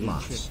magnifying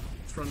glass.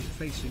 Front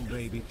facing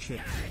baby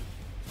chick.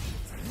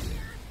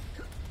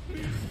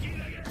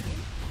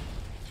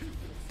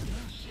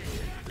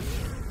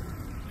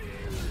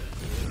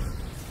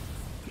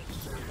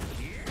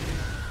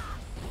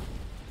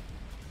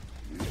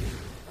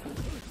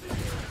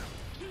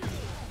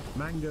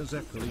 Mango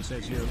Zeppeli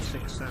says, yo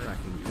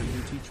 6ARAKIN, can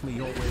you teach me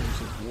your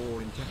ways of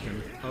war in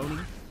Tekken, Oni?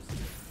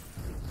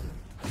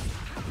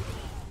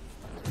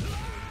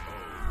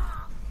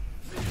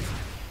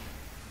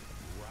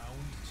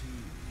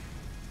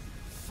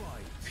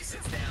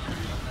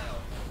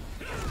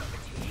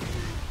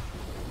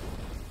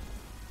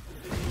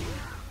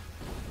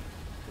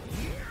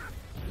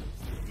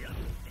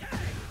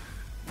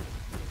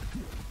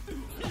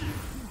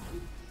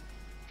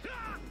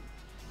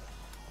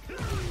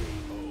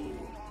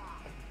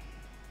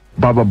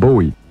 Baba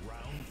Booey.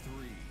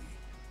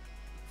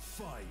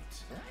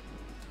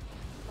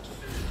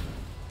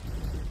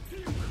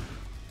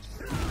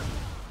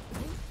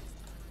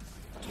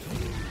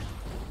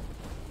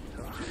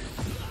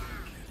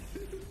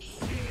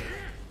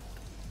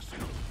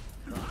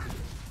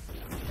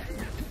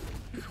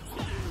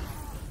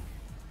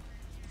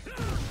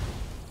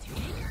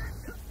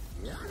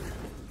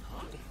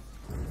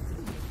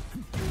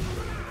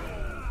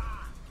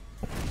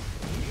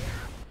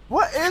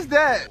 What is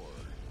that?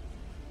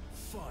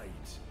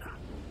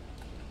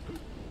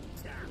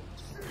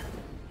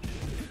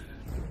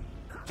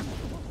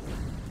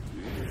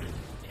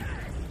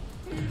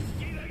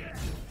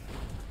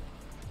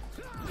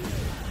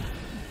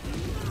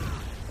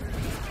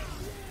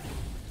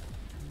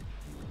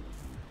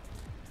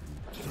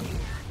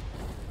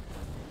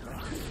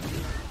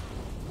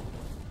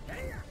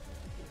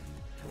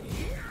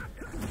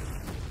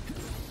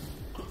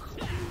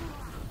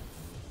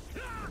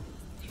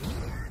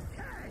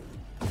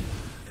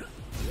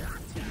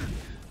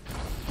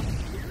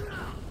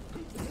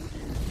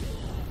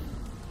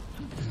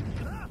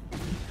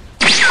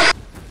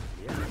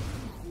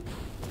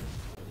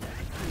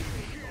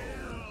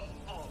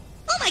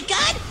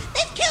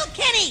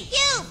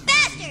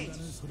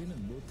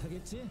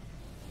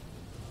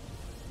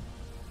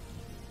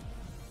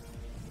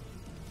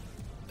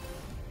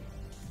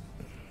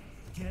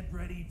 Get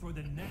ready for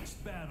the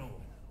next battle.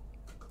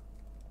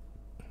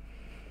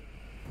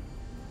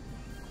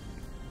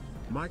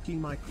 Mikey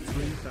Mike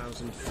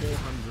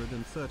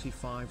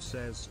 3435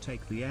 says,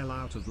 take the L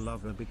out of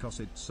lover because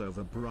it's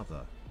over,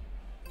 brother.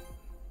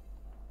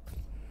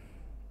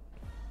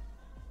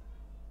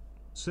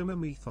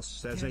 Simamethos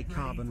says, a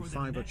carbon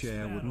fiber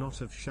chair would not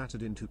have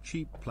shattered into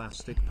cheap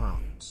plastic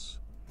parts.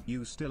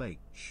 You still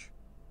H.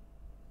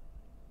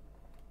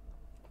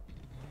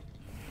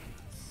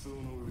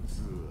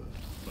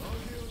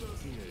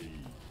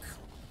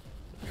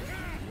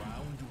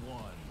 Round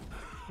one.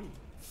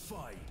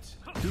 Fight.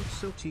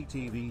 Dutso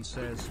TTV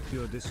says,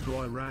 pure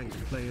destroy ranked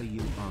player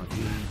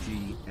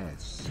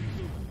URGGS.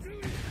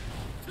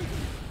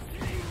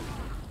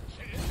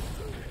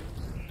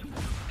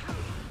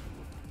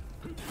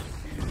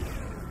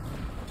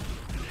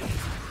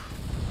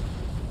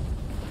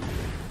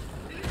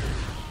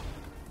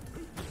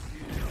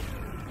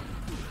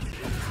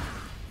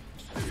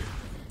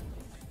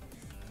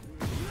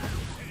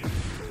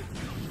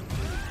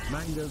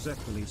 Mango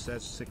Zeppeli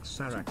says,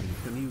 6ARAKIN,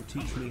 can you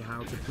teach me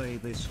how to play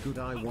this good?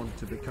 I want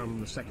to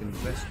become the second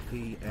best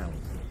PL.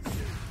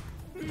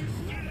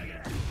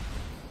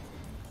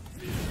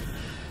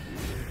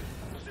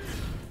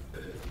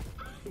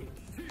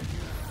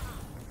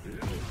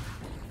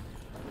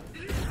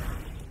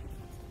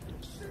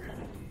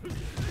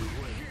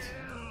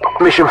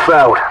 Mission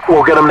failed.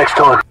 We'll get them next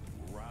time.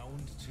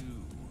 Round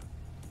two.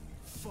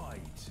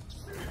 Fight.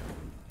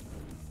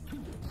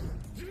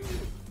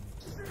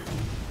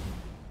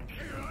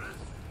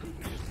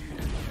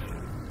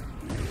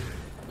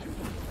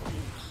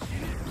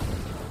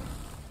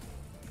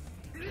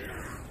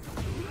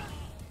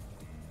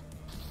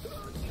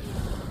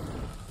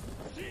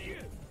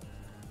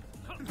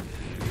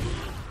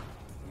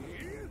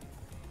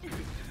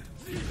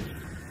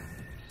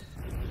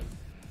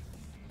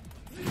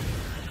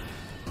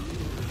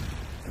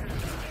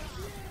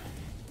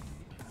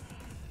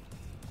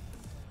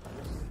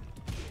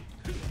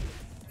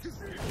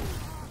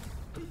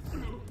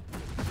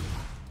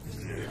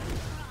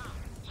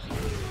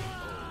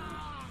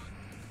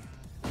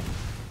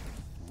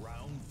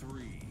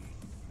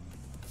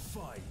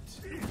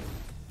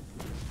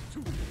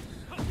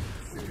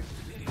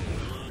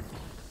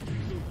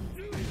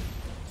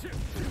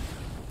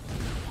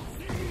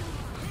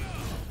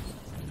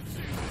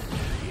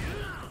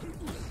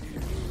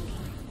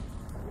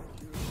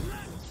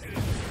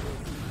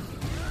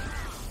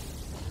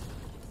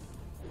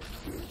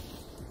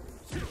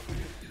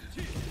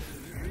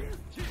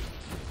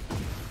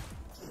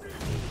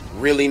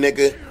 Really,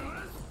 nigga?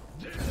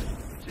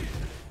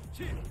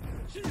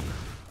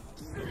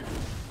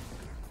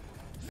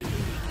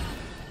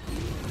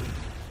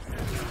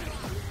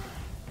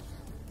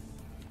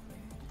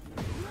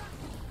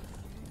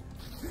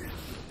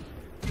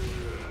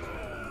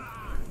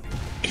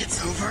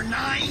 It's over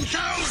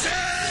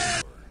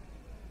 9,000!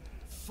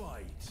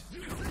 Fight.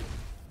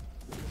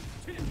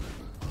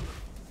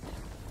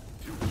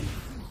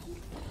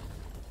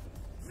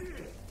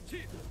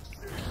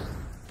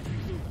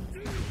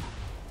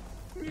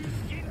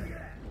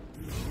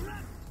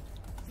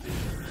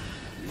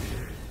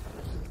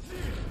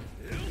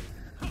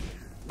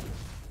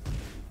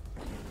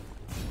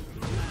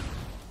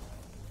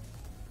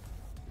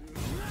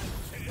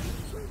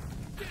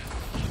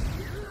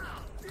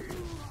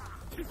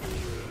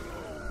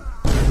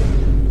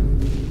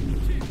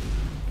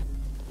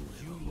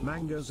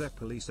 Mango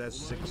Zeppeli says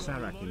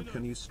 6ARAKIN,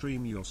 can you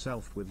stream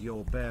yourself with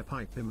your bear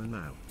pipe in and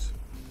out?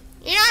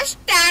 Yes,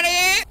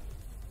 Daddy!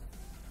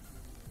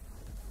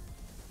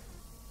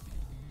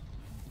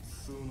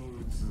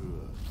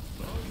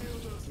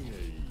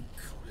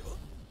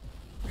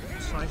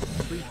 Site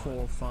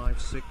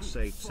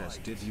 34568 says,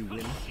 did you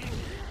win?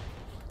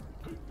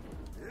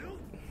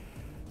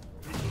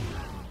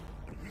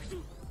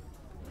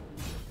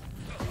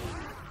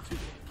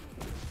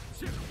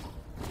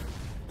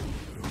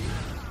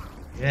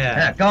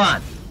 Yeah, go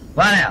on.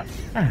 Flat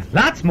out.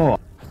 Lots more.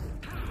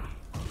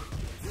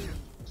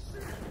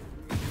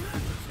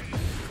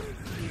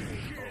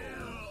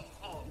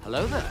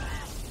 Hello there.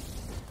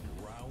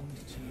 Round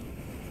 2.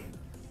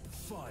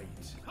 Fight.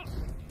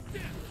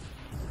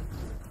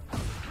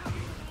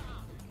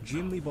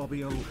 Jimmy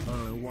Bobby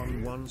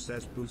 0011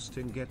 says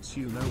boosting gets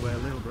you nowhere,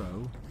 lil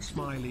bro.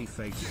 Smiley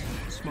face,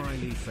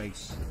 smiley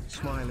face,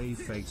 smiley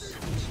face,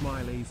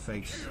 smiley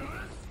face.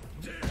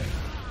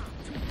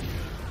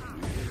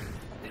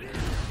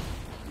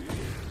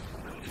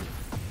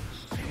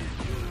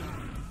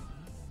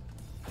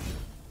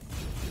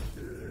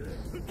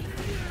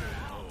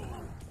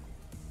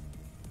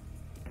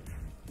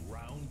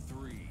 Round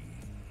 3.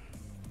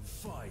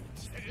 Fight.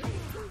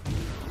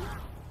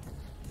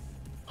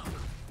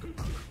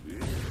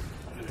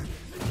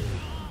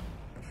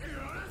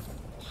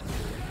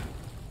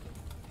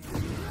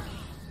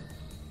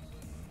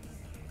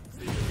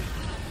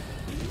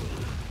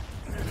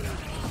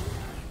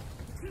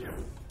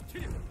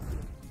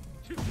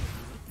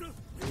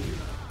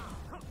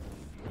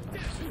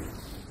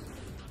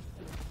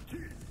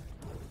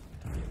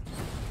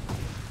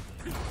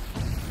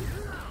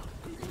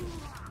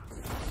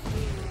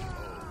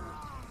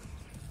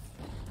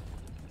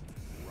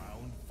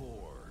 Round 4.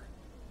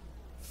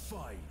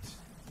 Fight.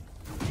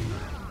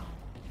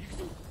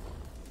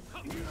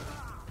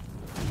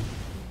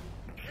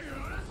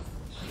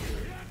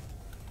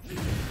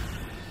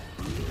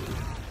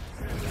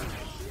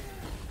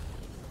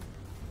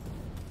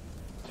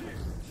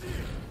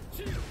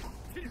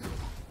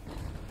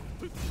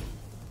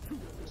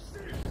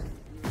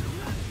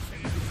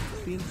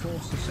 The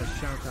Enforcer says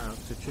shout out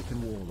to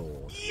Chicken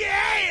Warlord.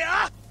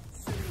 Yeah!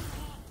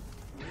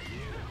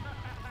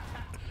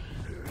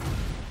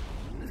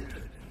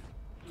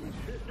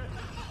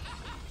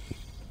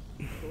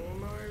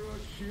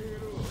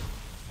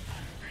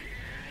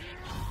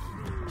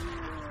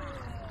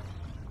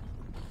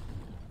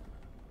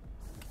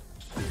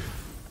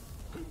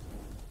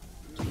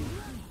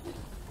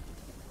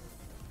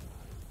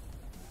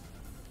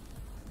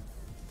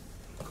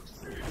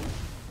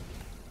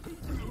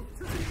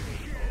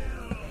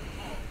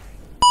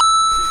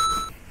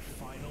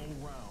 Final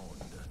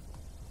round.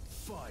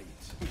 Fight.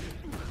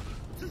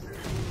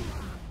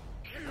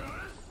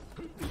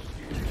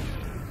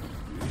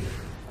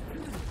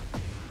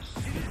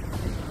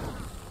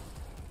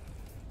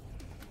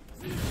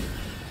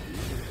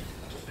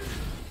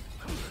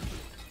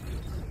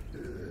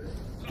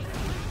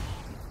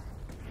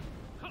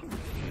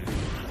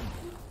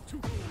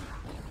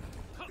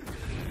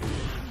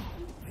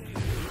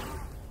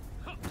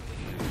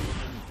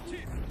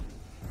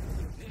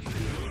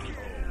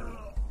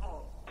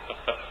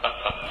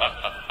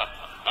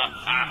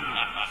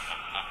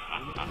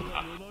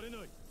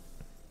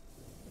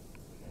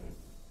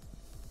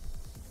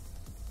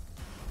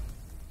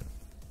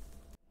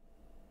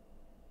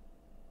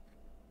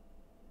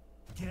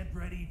 Get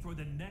ready for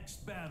the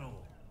next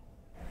battle.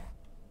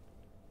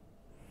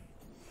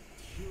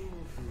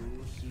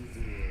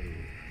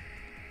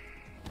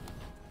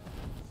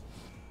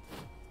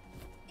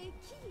 Et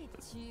qui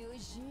es-tu au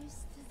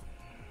juste?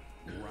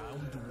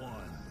 Round 1.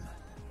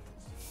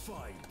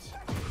 Fight.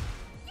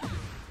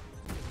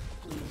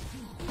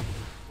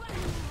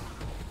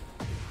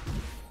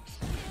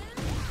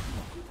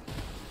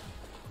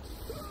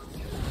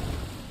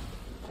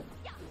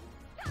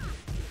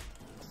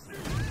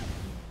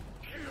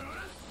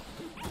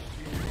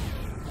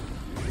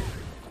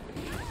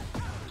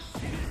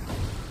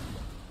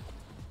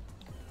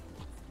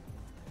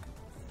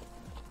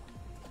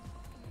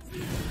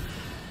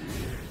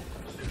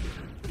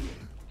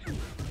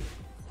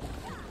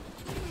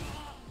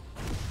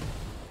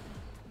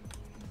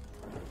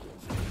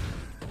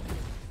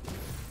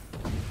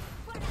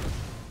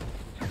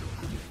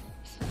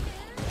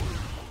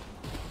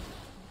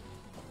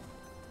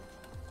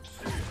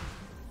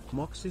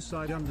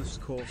 Moxicide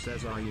underscore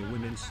says, are you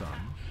winning, son?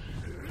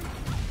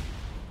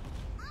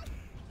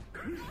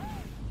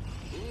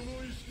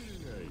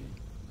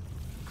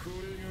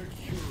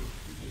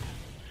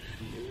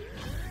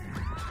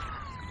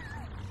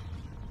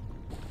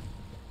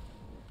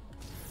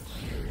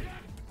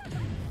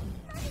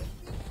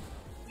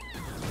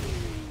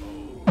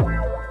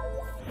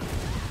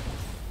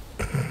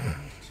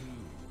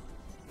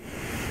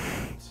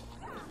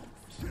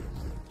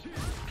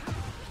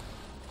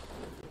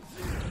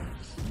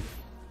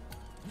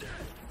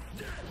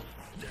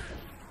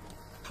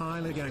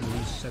 Tyler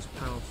Gangley says,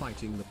 power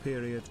fighting the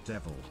period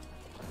devil.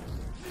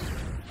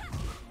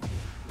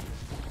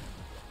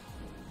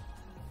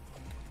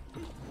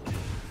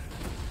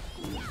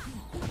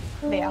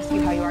 They ask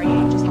you how you are,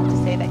 you just have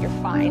to say that you're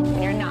fine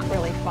when you're not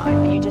really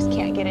fine, but you just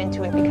can't get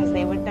into it because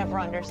they would never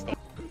understand.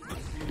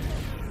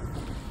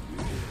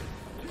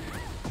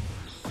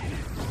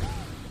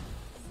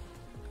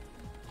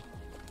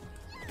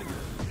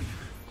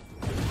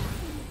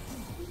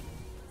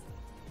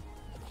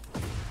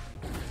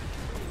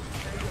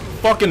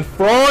 Fucking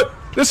fraud.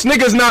 This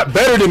nigga's not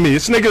better than me.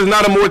 This nigga's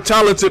not a more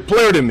talented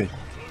player than me.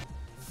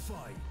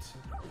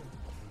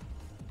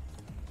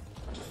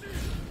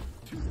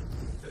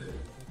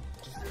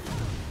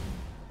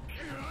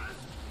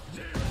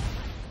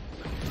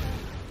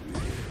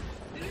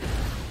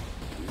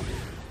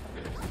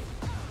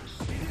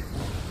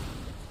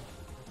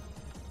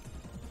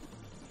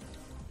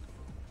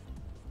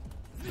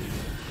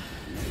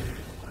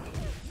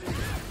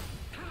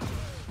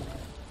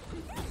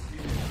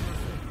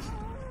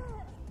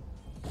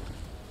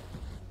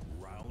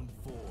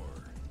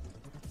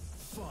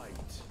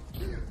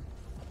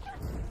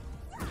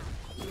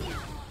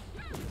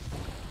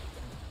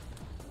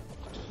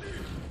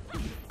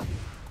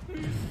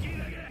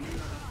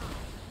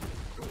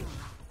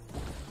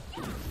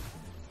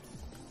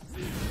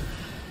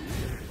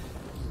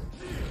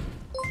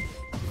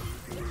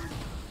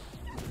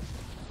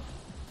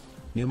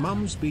 Your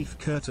mum's beef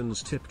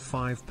curtains tipped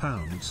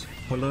 £5.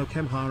 Hello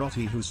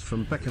Kemharoti, who's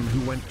from Beckham,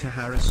 who went to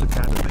Harris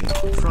Academy.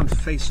 Front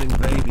facing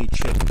baby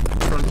chick.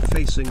 Front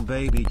facing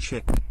baby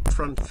chick.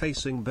 Front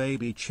facing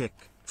baby chick.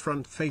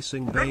 Front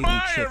facing baby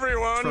chick.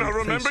 Everyone, front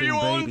remember you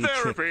on baby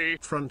therapy.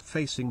 Chick. Front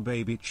facing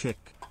baby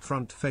chick.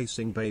 Front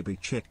facing baby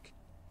chick.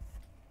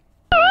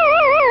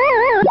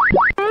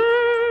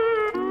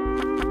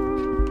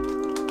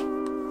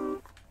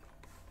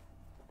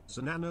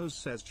 Zananos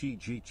says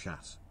GG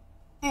chat.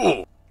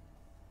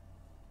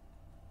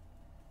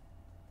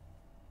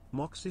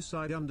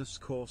 Moxicide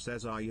underscore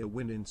says, are you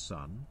winning,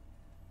 son?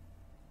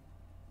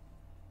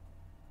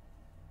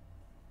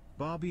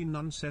 Barbie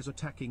Nun says,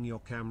 attacking your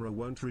camera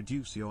won't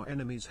reduce your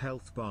enemy's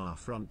health bar.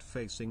 Front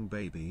facing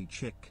baby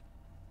chick.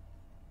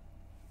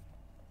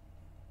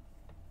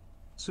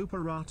 Super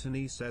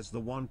Ratani says,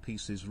 the One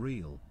Piece is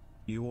real.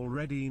 You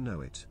already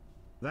know it.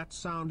 That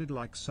sounded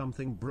like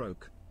something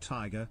broke,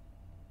 Tiger.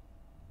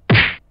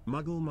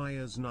 Muggle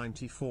Myers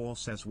 94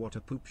 says, what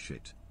a poop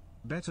shit.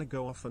 Better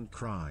go off and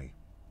cry.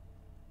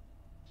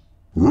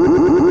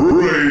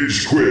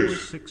 Rage quit.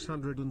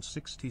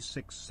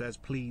 666 says,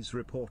 please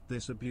report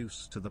this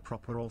abuse to the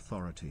proper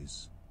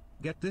authorities.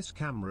 Get this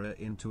camera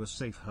into a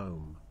safe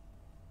home.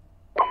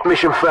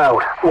 Mission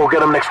failed. We'll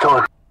get them next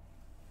time.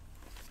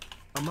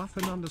 A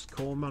muffin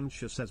underscore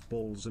muncher says,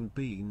 balls and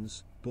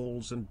beans,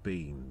 balls and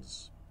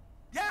beans.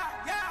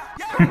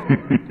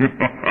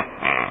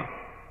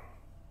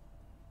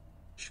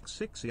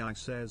 Shixi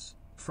says,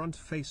 front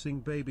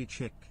facing baby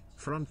chick,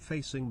 front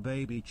facing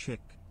baby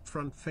chick.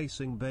 Front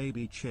facing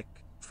baby chick,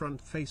 front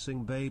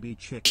facing baby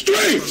chick,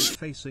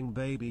 front facing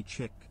baby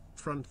chick,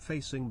 front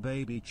facing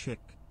baby chick,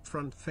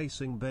 front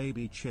facing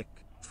baby chick,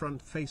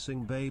 front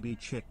facing baby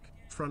chick,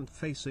 front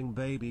facing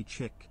baby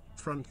chick,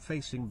 front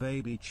facing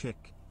baby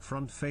chick,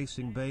 front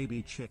facing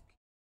baby chick.